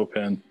 Bach,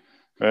 Chopin,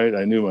 right?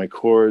 I knew my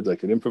chords, I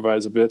could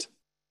improvise a bit.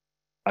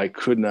 I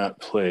could not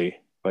play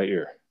by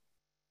ear.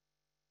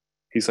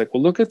 He's like,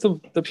 well, look at the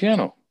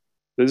piano.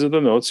 These are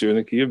the notes. You're in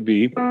the key of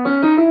B.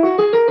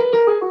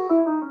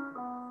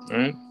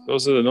 Right?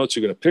 Those are the notes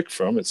you're going to pick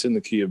from. It's in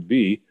the key of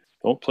B.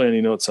 Don't play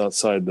any notes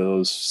outside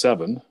those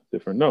 7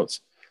 different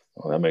notes.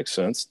 Well, that makes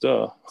sense.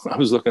 Duh. I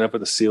was looking up at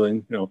the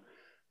ceiling,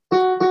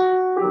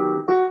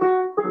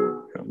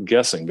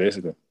 guessing,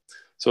 basically.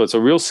 So it's a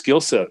real skill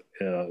set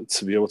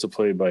to be able to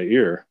play by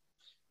ear.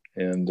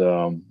 And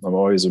I'm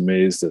always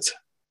amazed at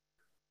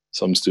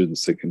some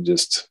students that can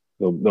just,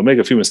 they'll make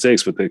a few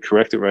mistakes, but they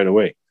correct it right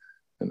away.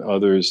 And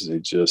others, they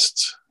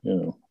just,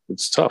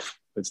 it's tough.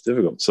 It's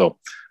difficult. So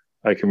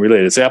I can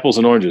relate. It's apples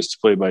and oranges to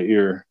play by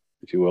ear,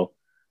 if you will,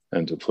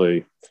 and to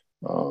play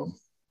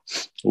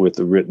with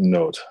the written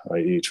note,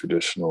 i.e.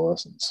 traditional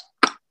lessons.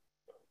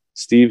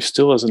 Steve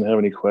still doesn't have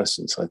any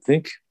questions. I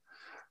think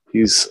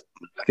he's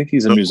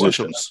a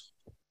musician.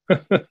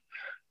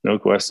 No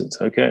questions.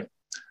 Okay.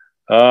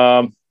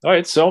 All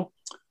right. So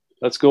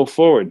let's go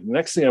forward. The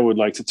next thing I would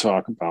like to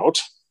talk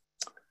about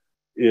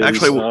is...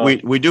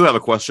 Actually, we do have a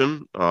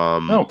question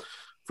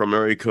from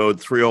area code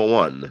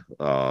 301.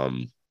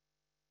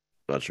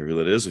 Not sure who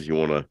that is. If you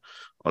want to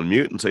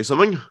unmute and say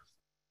something.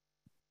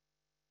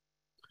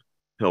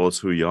 Tell us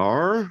who you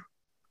are.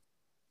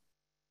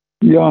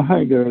 Yeah,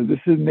 hi there. This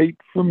is Nate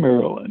from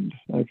Maryland.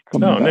 I've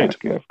come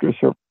back after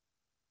several.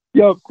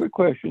 Yeah, quick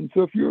question.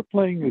 So if you were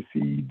playing a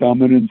C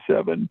dominant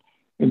 7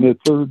 in the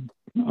third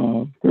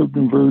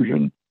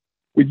inversion,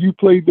 would you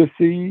play the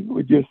C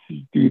or just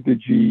do the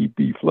G,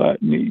 B flat,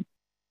 and E?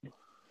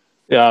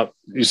 Yeah,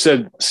 you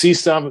said C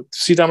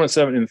dominant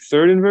 7 in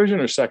third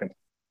inversion or second?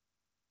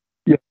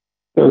 Yeah,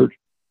 third.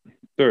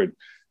 Third.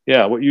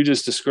 Yeah, what you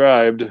just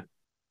described,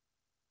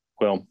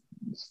 well,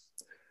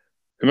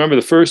 remember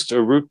the first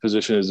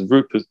position is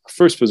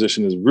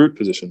root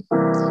position.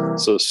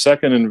 So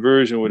second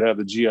inversion would have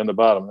the G on the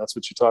bottom. That's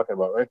what you're talking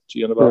about, right?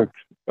 G on the bottom.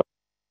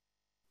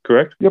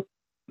 Correct? Yep.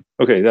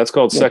 Okay, that's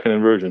called second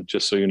inversion,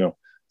 just so you know.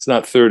 It's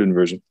not third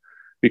inversion.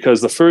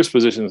 Because the first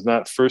position is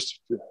not first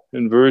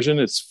inversion,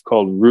 it's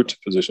called root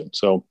position.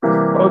 So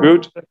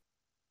root,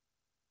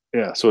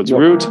 yeah, so it's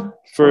root,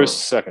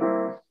 first, second.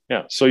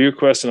 Yeah, so your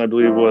question, I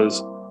believe,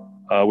 was,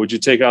 would you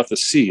take out the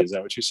C? Is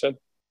that what you said?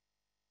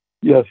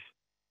 Yes.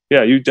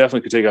 Yeah, you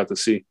definitely could take out the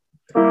C.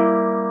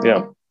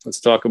 Yeah,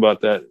 let's talk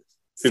about that.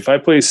 If I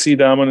play C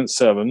dominant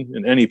 7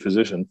 in any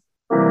position,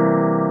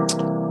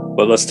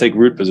 but let's take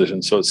root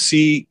position. So it's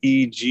C,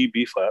 E, G,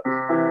 B flat.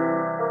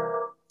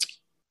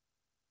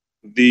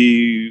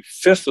 The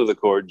fifth of the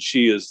chord,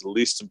 G, is the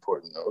least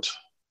important note.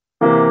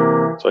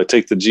 So I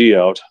take the G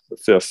out, the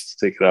fifth,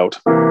 take it out.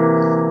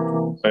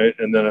 Right?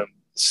 And then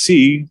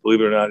C,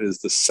 believe it or not, is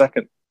the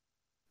second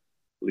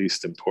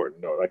least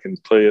important note. I can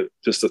play it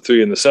just the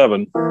 3 and the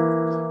 7,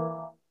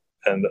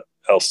 and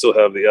I'll still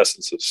have the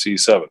essence of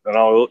C7. And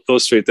I'll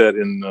illustrate that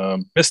in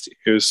Misty.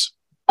 Here's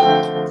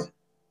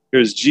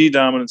G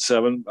dominant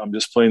 7. I'm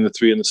just playing the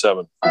 3 and the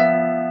 7.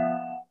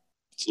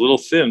 It's a little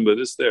thin, but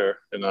it's there.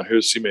 And now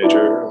here's C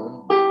major.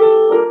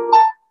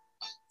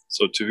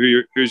 So to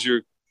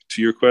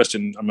your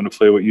question, I'm going to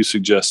play what you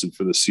suggested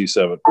for the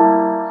C7.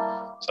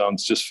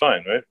 Sounds just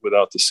fine, right?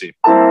 Without the C.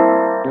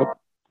 Yep.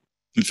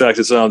 In fact,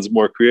 it sounds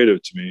more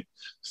creative to me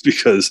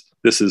because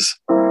this is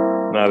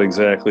not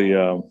exactly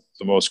the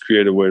most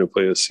creative way to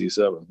play a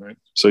C7, right?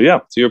 So yeah,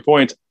 to your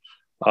point,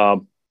 yeah,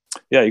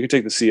 you can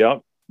take the C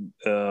out,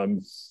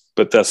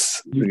 but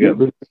that's you get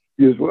rid of the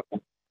G as well.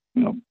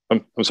 No.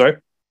 I'm sorry.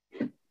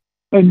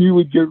 And you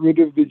would get rid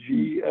of the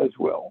G as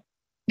well.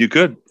 You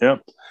could, yeah,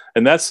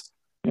 and that's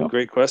a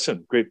great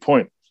question, great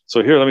point.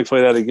 So here, let me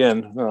play that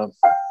again.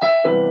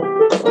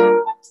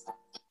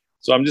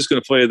 So I'm just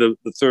going to play the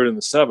third and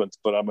the seventh,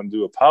 but I'm going to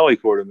do a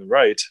polychord in the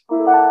right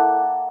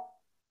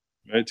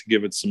to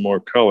give it some more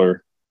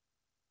color.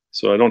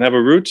 So I don't have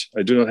a root.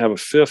 I do not have a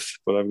fifth,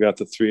 but I've got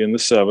the 3 and the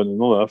 7 in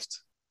the left.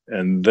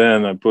 And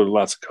then I put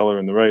lots of color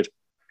in the right,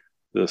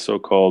 the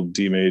so-called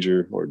D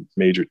major or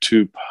major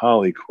 2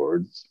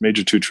 polychord,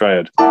 major 2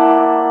 triad.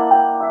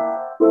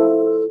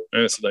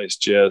 And it's a nice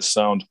jazz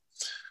sound.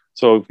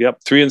 So,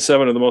 yep, 3 and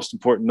 7 are the most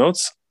important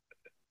notes.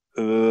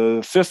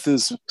 The fifth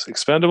is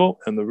expendable,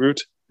 and the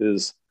root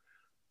is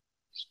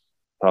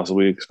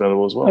possibly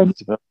expendable as well.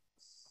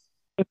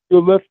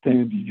 Your left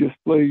hand, you just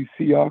play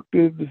C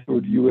octaves,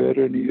 or do you add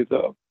any of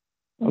the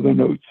other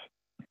notes?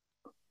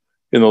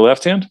 In the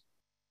left hand?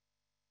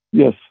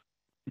 Yes.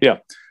 Yeah.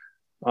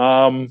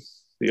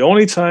 The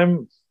only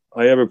time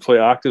I ever play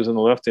octaves in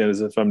the left hand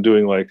is if I'm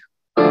doing like.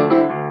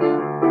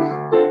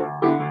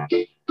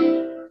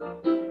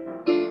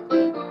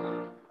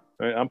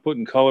 Right, I'm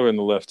putting color in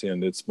the left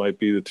hand. It might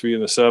be the 3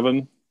 and the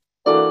 7.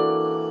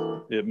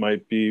 It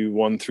might be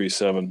 1, 3,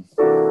 7.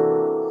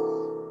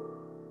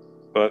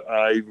 But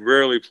I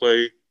rarely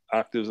play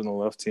octaves in the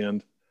left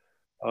hand.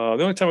 The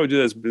only time I do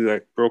that is be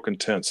like broken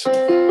tenths. So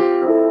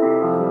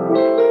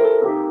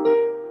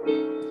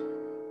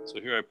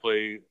here I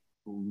play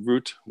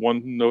root,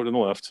 1 note in the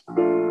left.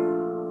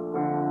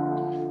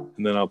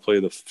 And then I'll play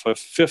the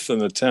fifth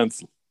and the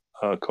 10th,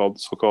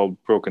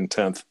 so-called broken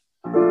tenth.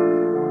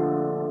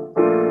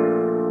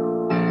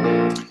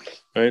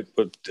 Right,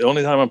 but the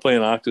only time I'm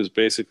playing octaves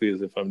basically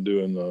is if I'm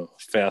doing a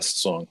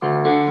fast song.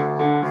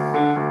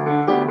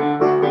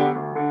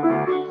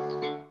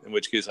 In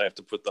which case I have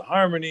to put the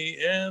harmony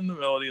and the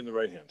melody in the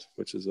right hand,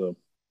 which is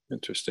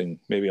interesting.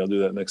 Maybe I'll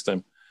do that next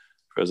time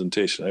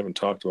presentation. I haven't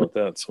talked about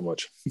that so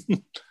much.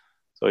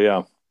 So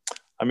yeah,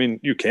 I mean,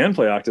 you can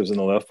play octaves in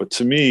the left, but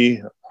to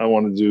me, I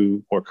want to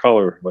do more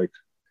color, like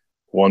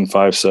 1,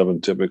 5,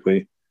 7 typically,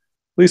 at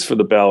least for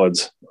the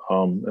ballads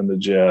and the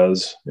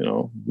jazz,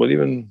 but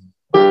even.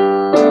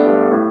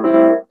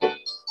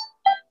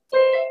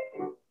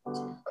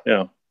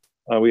 Yeah,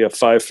 we have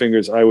 5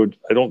 fingers. I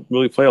don't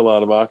really play a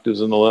lot of octaves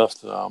in the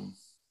left,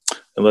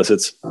 unless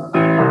it's.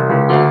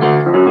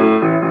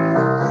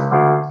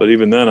 But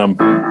even then, I'm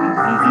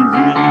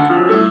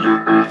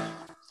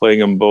playing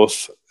them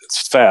both.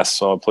 It's fast,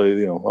 so I'll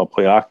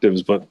play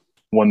octaves, but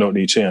 1 note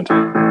in each hand.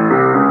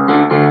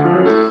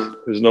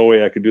 There's no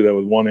way I could do that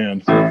with 1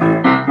 hand.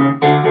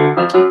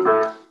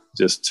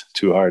 Just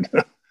too hard.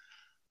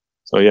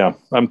 So yeah,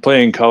 I'm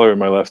playing color in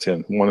my left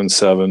hand. 1 and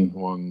 7,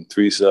 1,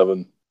 3,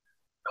 7.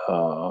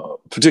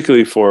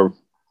 Particularly for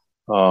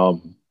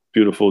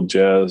beautiful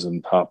jazz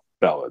and pop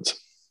ballads.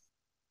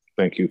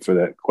 Thank you for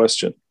that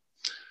question.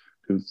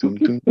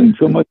 Thanks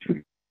so much.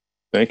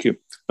 Thank you.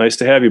 Nice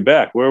to have you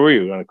back. Where were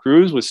you? On a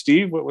cruise with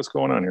Steve? What's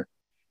going on here?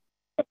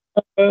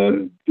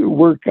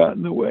 Work got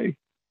in the way.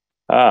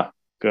 Got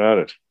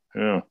it.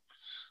 Yeah.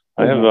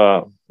 I have.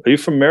 Are you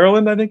from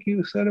Maryland? I think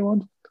you said it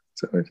once.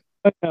 Is that right?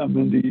 I am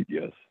indeed.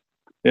 Yes.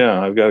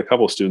 Yeah, I've got a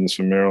couple of students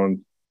from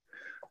Maryland.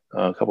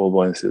 A couple of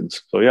blind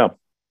students. So yeah.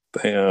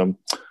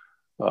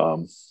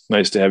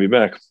 Nice to have you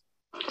back.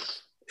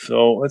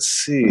 So let's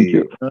see. Thank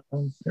you.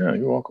 Yeah,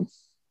 you're welcome.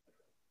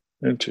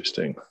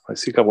 Interesting. I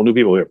see a couple new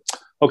people here.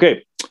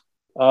 Okay.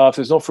 If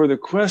there's no further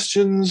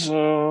questions,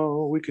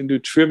 we can do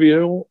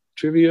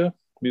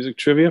music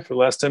trivia for the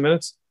last 10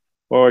 minutes,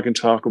 or I can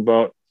talk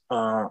about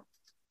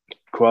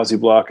quasi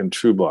block and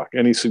true block.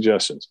 Any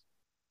suggestions?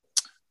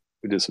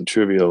 We did some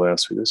trivia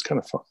last week. It was kind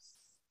of fun.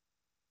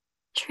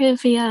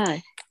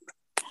 Trivia.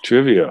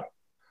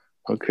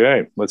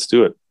 Okay, let's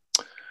do it.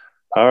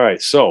 All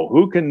right, so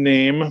who can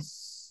name,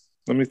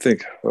 let me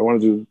think. I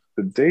want to do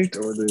the date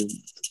or the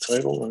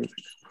title. Let me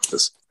think about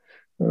this.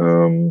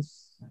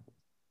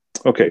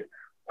 Okay,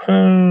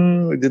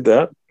 I did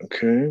that.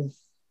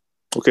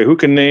 Okay, who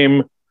can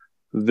name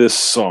this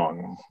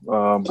song?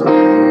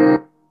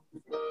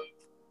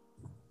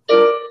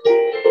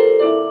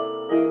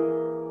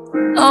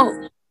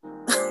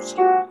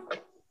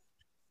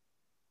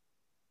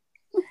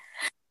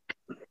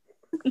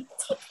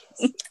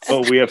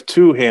 Oh, we have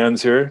 2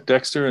 hands here,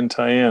 Dexter and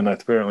Tyann,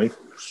 apparently.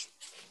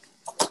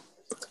 I'm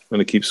going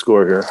to keep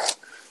score here.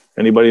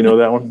 Anybody know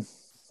that one?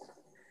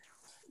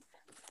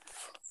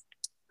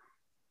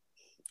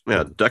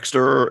 Yeah,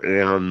 Dexter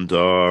and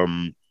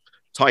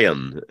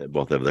Tyann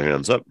both have their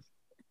hands up.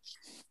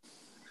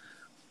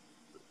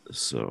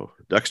 So,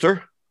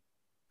 Dexter?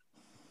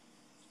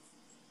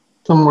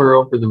 Somewhere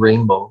Over the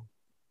Rainbow.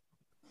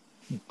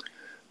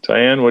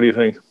 Diane, what do you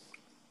think?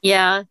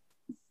 Yeah.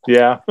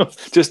 Yeah,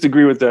 just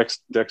agree with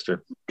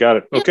Dexter. Got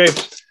it. Okay,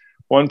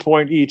 1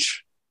 point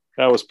each.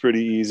 That was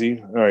pretty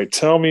easy. All right,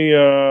 tell me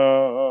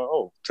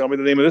the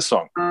name of this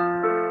song.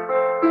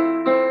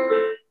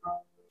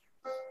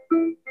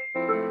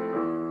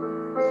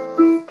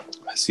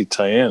 I see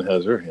Diane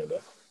has her hand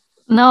up.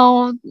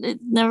 No, it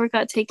never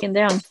got taken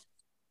down.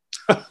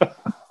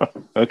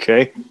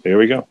 Okay, here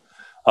we go.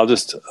 I'll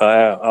just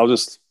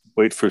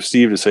wait for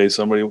Steve to say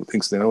somebody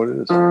thinks they know what it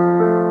is.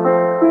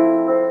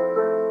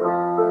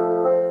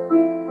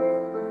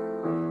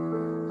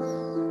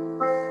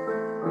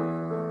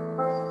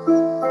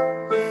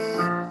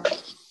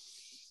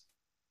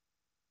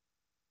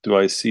 Do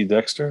I see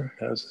Dexter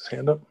has his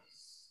hand up?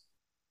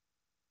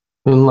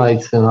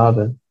 Moonlight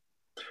Sonata.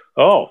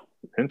 Oh,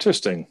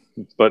 interesting,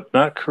 but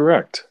not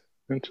correct.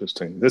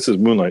 Interesting. This is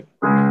Moonlight.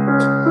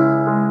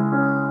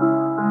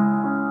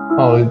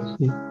 Oh,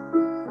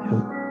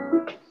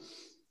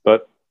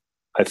 but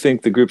I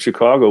think the group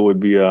Chicago would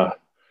be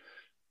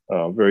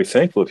very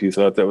thankful if you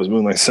thought that was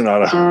Moonlight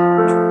Sonata.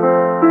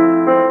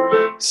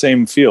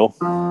 Same feel.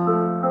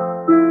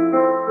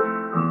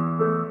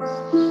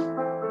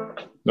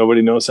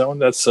 Nobody knows that one?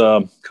 That's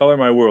Color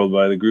My World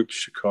by the group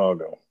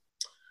Chicago.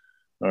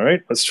 All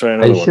right, let's try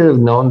another one. I should have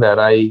known that.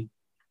 I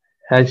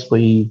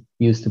actually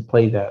used to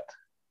play that.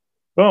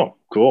 Oh,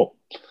 cool.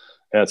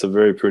 Yeah, it's a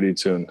very pretty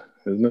tune,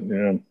 isn't it?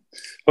 Yeah.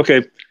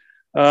 Okay.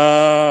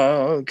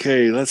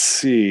 Okay, let's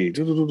see.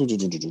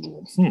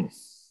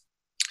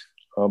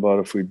 How about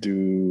if we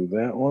do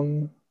that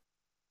one?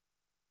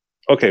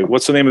 Okay,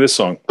 what's the name of this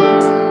song?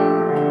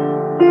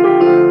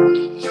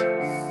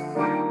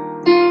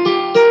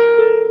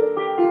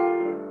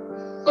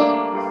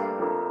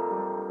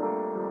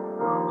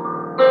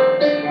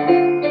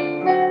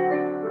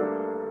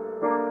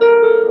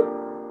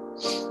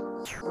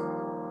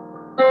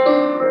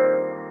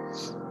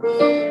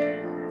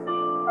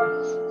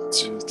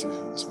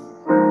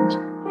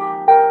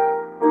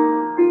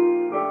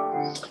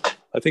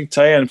 I think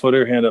Diane put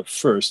her hand up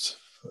first.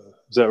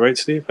 Is that right,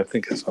 Steve? I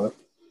think I saw it.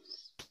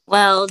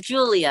 Well,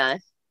 Julia.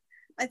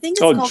 I think it's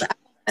called Out of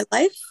My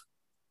Life.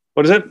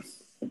 What is it?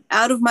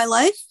 Out of My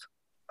Life.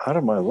 Out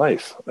of My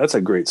Life. That's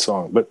a great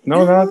song. But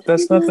no,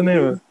 that's not the name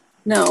of it.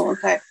 No,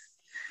 okay.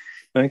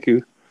 Thank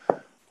you.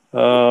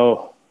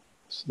 So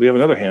we have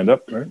another hand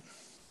up, right?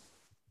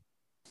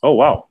 Oh,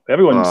 wow.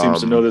 Everyone seems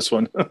to know this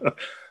one.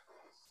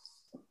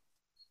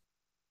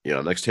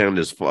 Yeah, next hand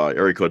is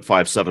area code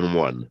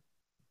 571.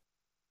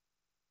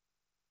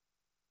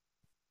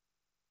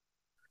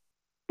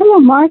 Hello,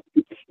 Mark.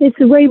 It's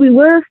The Way We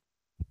Were.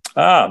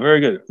 Ah, very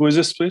good. Who is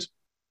this, please?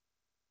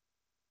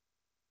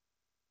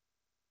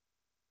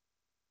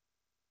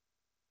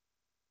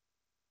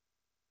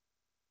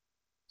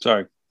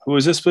 Sorry. Who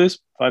is this, please?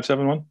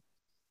 571?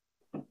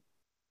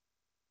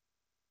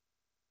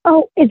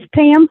 Oh, it's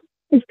Pam.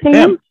 It's Pam.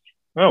 Pam.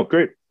 Oh,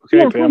 great. Okay,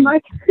 yeah, Pam.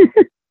 Mark.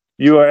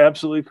 You are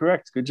absolutely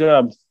correct. Good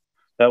job.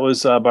 That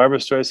was Barbra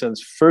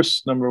Streisand's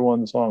first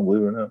 #1 song,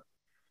 believe it or not.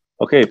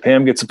 Okay,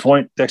 Pam gets a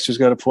point. Dexter's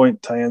got a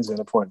point. Diane's got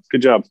a point.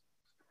 Good job.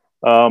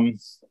 All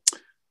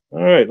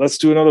right, let's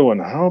do another one.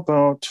 How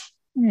about,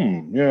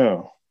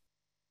 yeah.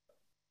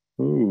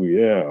 Ooh,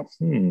 yeah.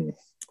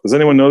 Does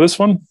anyone know this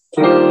one?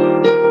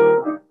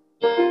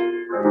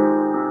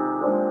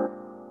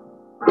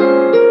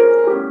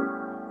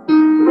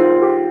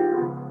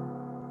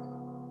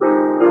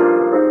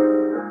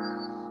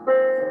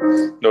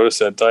 Notice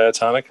that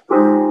diatonic?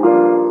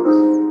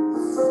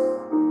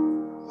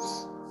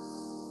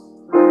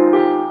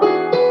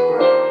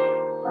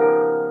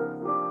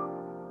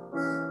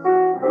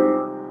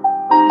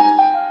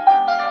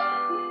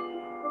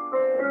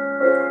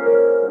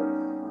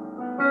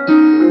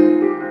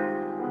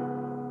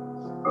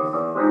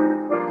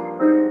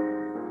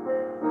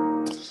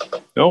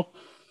 Nope,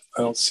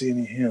 I don't see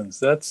any hands.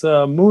 That's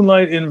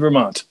Moonlight in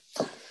Vermont.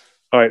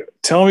 All right,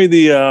 tell me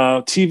the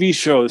TV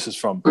show this is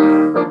from.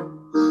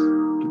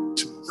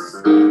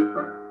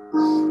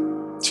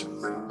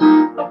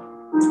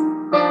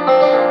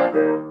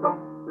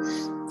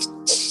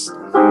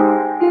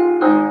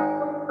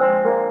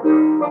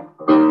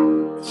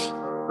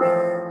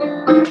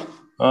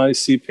 I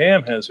see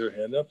Pam has her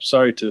hand up.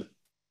 Sorry to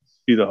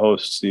be the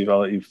host, Steve. I'll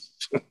let you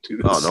do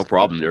this. Oh, no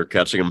problem. You're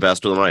catching them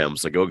faster than I am,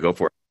 so go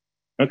for it.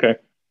 Okay.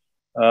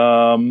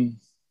 I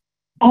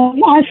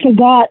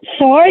forgot.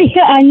 Sorry.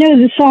 I know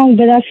the song,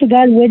 but I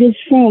forgot what it's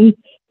from.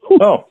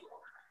 Oh,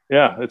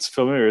 yeah. It's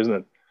familiar, isn't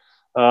it?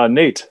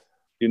 Nate,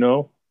 you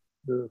know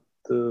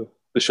the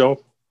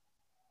show?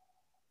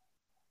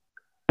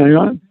 Hang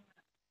on.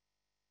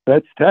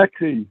 That's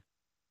Taxi.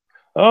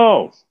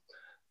 Oh,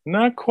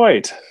 not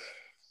quite.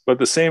 But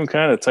the same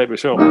kind of type of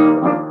show.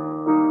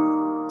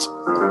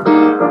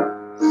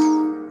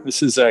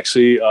 This is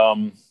actually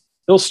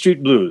Hill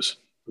Street Blues.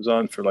 It was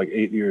on for like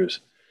 8 years.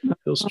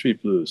 Hill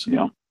Street Blues.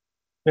 Yeah.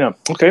 Yeah.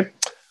 Okay.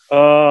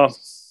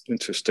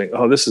 Interesting.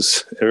 Oh, this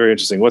is very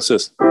interesting. What's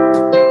this?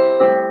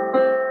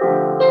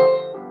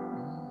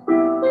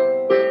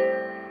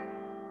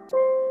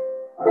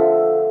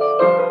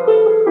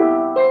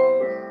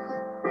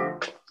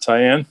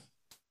 Tyann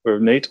or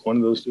Nate, one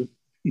of those two.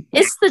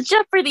 It's the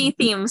Jeopardy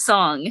theme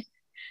song.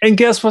 And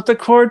guess what the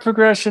chord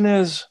progression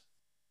is?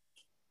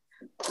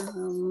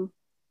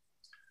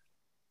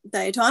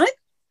 Diatonic?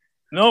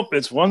 Nope,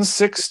 it's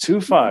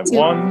 1-6-2-5.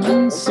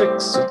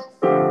 1-6.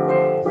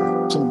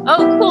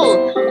 Oh,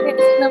 cool.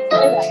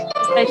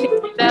 I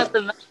figured out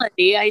the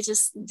melody. I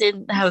just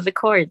didn't have the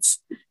chords.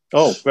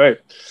 Oh, right.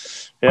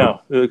 Yeah,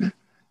 the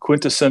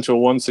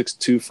quintessential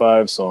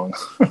 1-6-2-5 song.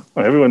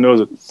 Everyone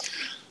knows it.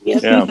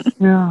 Yep.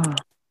 Yeah.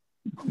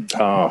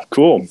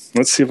 Cool.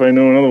 Let's see if I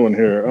know another one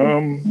here.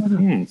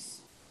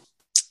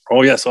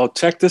 Oh, yes. I'll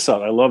check this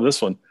out. I love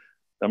this one.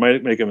 I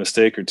might make a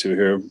mistake or two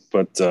here,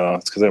 but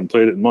it's because I haven't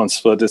played it in months.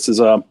 But this is,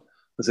 let's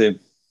see.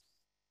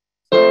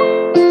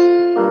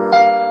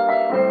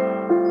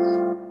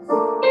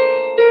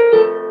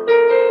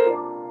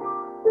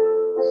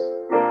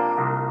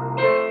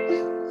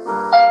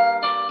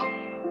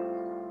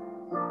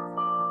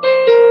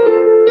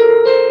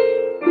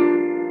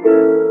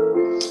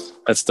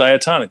 That's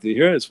diatonic. Do you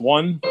hear it? It's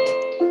 1,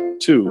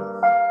 2,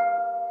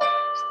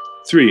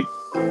 3,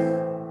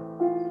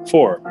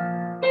 4,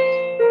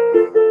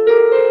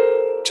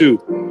 2,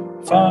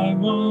 5,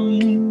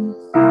 1,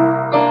 2.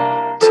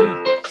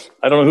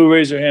 I don't know who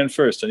raised their hand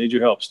first. I need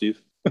your help, Steve.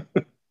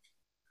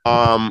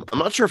 I'm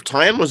not sure if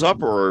Tyann was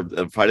up or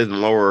if I didn't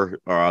lower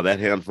that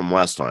hand from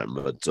last time,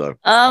 but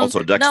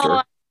also Dexter.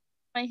 No,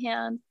 my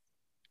hand.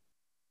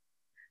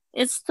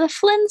 It's the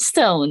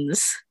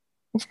Flintstones.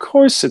 Of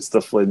course, it's the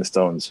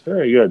Flintstones.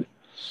 Very good.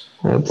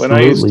 Absolutely. When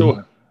I used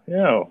to,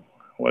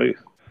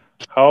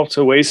 how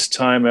to waste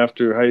time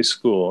after high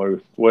school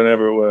or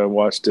whenever I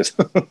watched it.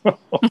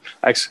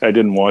 Actually, I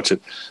didn't watch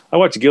it. I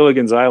watched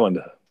Gilligan's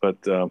Island,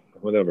 but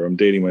whatever. I'm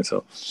dating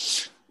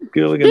myself.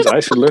 Gilligan's. I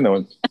should learn that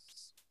one.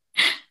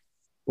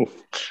 Oof.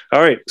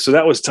 All right, so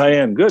that was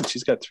Tyann. Good.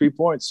 She's got 3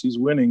 points. She's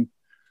winning.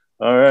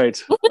 All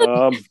right.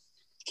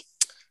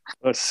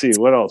 Let's see.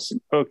 What else?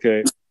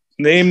 Okay.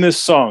 Name this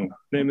song.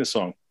 Name this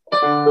song.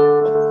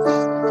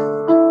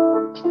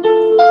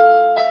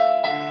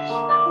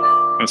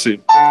 Let's see.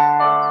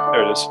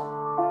 There it is.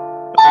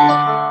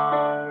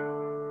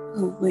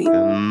 Oh, wait.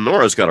 And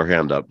Nora's got her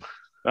hand up.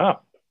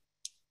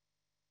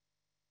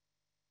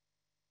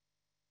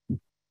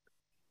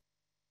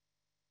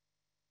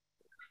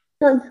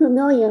 Sounds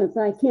familiar,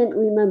 but I can't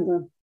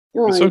remember.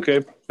 It's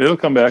okay. It'll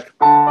come back.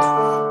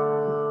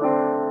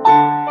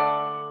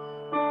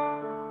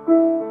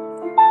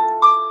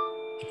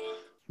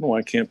 No,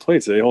 I can't play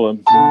today. Hold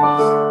on.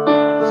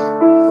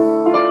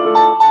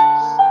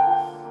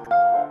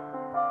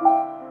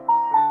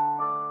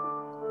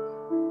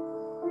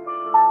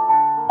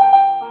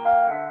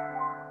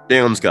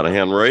 Dan's got a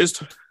hand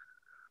raised.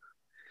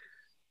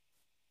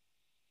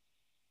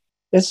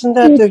 Isn't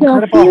that the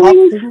Incredible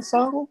Hulk theme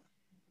song?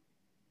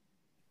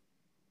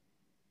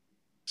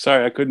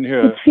 Sorry, I couldn't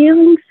hear it. It's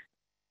Feelings.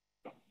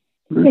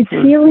 It's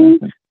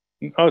Feelings.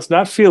 Oh, it's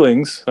not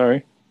Feelings.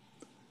 Sorry.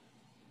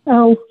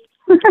 Oh.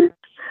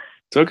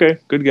 It's okay.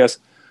 Good guess.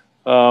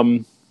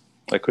 I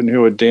couldn't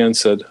hear what Dan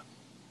said.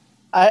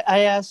 I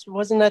asked,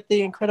 wasn't that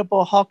the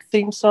Incredible Hulk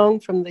theme song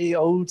from the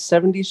old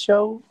 70s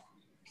show?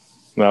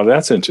 Now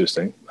that's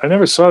interesting. I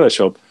never saw that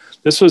show.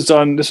 This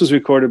was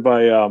recorded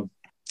by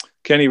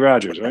Kenny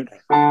Rogers, right?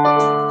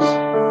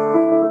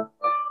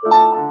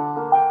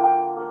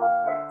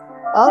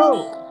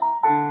 Oh.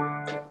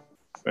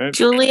 Right.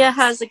 Julia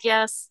has a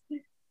guess.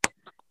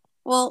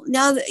 Well,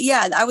 now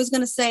that, I was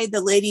going to say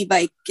the Lady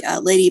by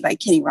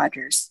Kenny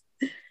Rogers.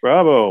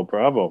 Bravo.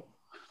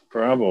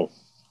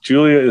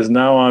 Julia is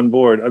now on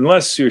board,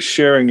 unless you're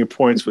sharing your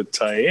points with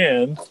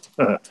Tyann.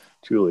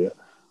 Julia.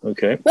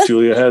 Okay.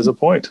 Julia has a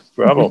point.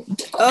 Bravo.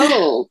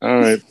 Oh. All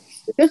right.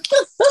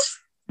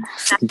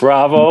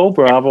 Bravo.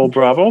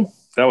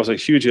 That was a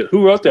huge hit.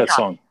 Who wrote that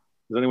song?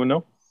 Does anyone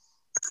know?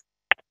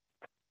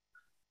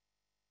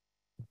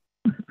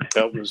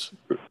 That was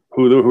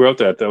who wrote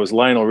that? That was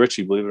Lionel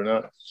Richie, believe it or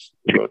not.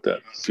 Who wrote that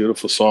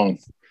beautiful song?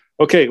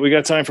 Okay, we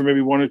got time for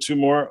maybe one or two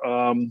more.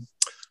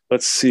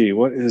 Let's see.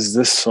 What is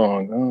this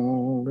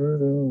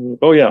song?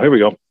 Oh yeah, here we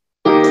go.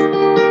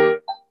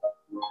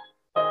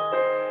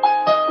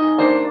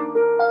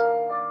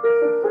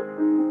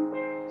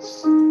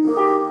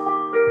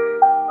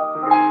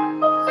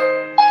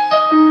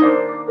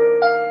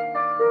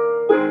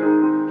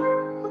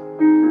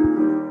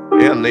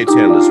 And Nate's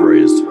hand is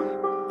raised.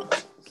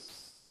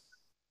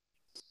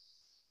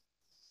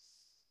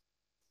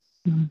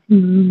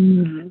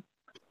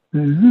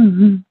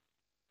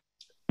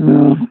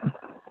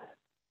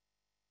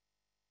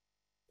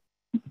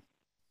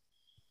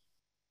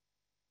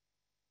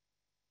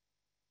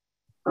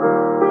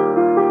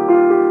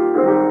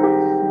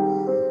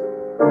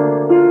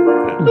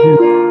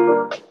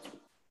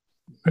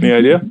 Any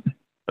idea?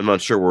 I'm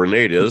not sure where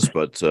Nate is,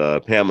 but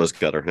Pamela's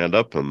got her hand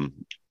up.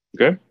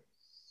 Okay.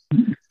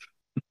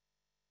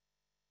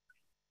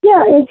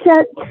 Yeah, it's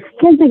that.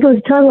 Can't think of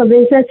the title of it.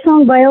 It's that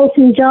song by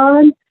Elton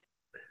John.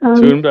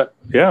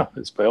 Yeah,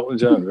 it's by Elton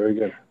John. Very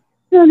good.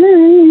 Yeah.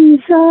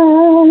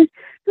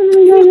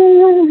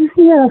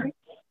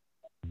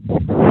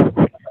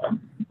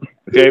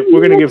 Okay,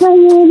 we're going to give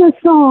the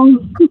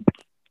song.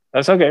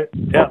 That's okay.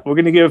 Yeah, we're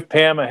going to give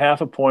Pam a half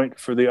a point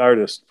for the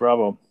artist.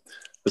 Bravo.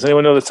 Does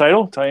anyone know the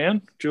title?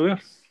 Tyann? Julia?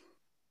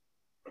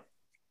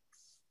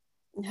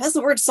 It has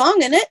the word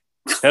song in it.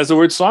 Has the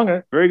word song in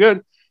it. Very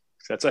good.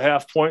 That's a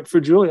half point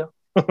for Julia.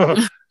 There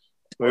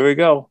we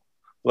go.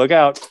 Look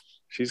out.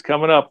 She's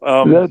coming up.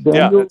 Is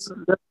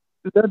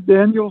that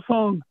Daniel's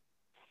song?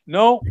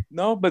 No,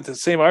 but the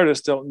same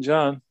artist, Elton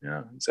John.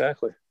 Yeah,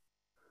 exactly.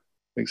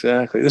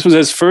 This was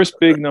his first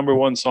big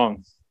 #1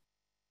 song.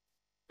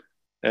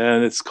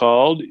 And it's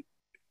called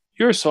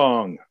Your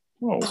Song.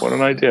 Oh, what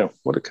an idea.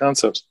 What a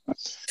concept.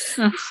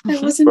 I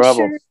wasn't Bravo.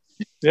 sure.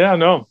 Yeah,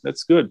 no,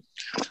 that's good.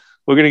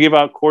 We're going to give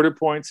out quarter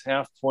points,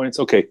 half points.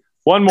 Okay,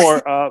 one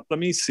more. Let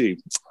me see.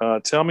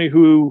 Tell me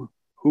who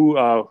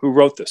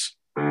wrote this.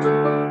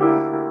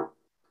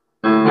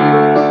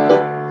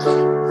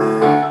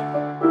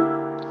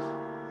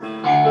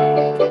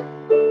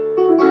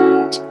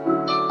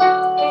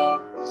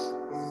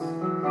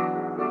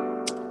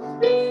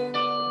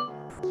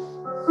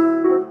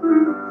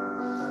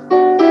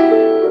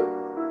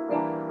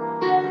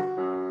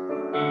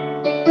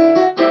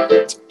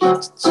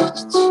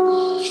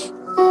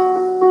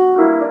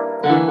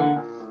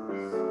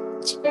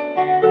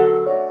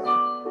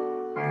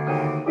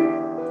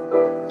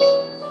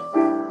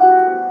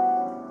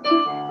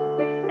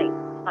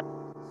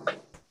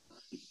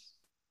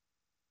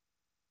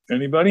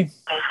 Anybody?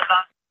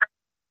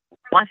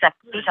 1 sec.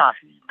 Speech off.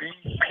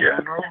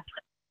 Piano.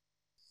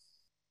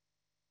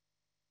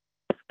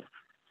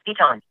 Speech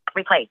on.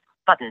 Replay.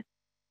 Button.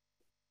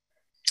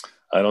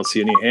 I don't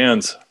see any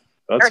hands.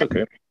 That's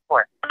okay.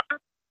 4.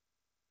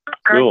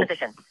 Current Cool.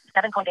 position.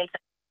 7.8.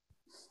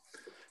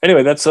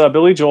 Anyway, that's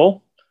Billy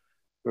Joel,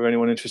 for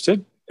anyone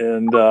interested.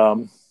 And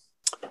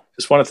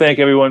just want to thank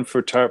everyone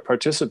for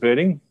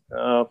participating.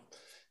 If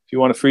you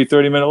want a free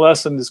 30-minute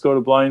lesson, just go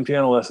to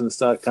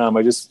blindpianolessons.com.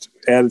 I just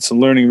added some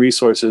learning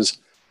resources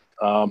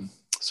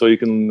so you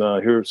can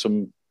hear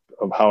some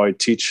of how I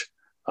teach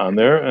on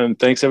there. And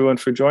thanks, everyone,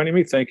 for joining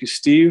me. Thank you,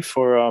 Steve,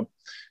 for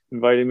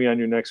inviting me on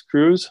your next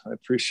cruise. I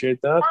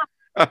appreciate that.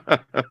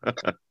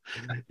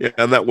 Yeah,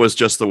 and that was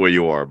Just the Way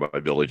You Are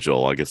by Billy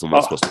Joel. I guess I'm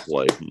not supposed to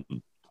play.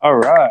 All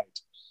right.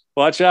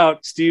 Watch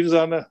out. Steve's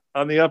on the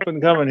up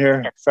and coming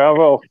here.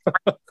 Bravo.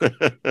 All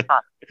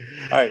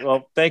right.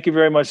 Well, thank you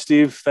very much,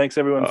 Steve. Thanks,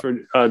 everyone,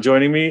 for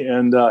joining me,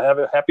 and have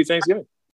a happy Thanksgiving.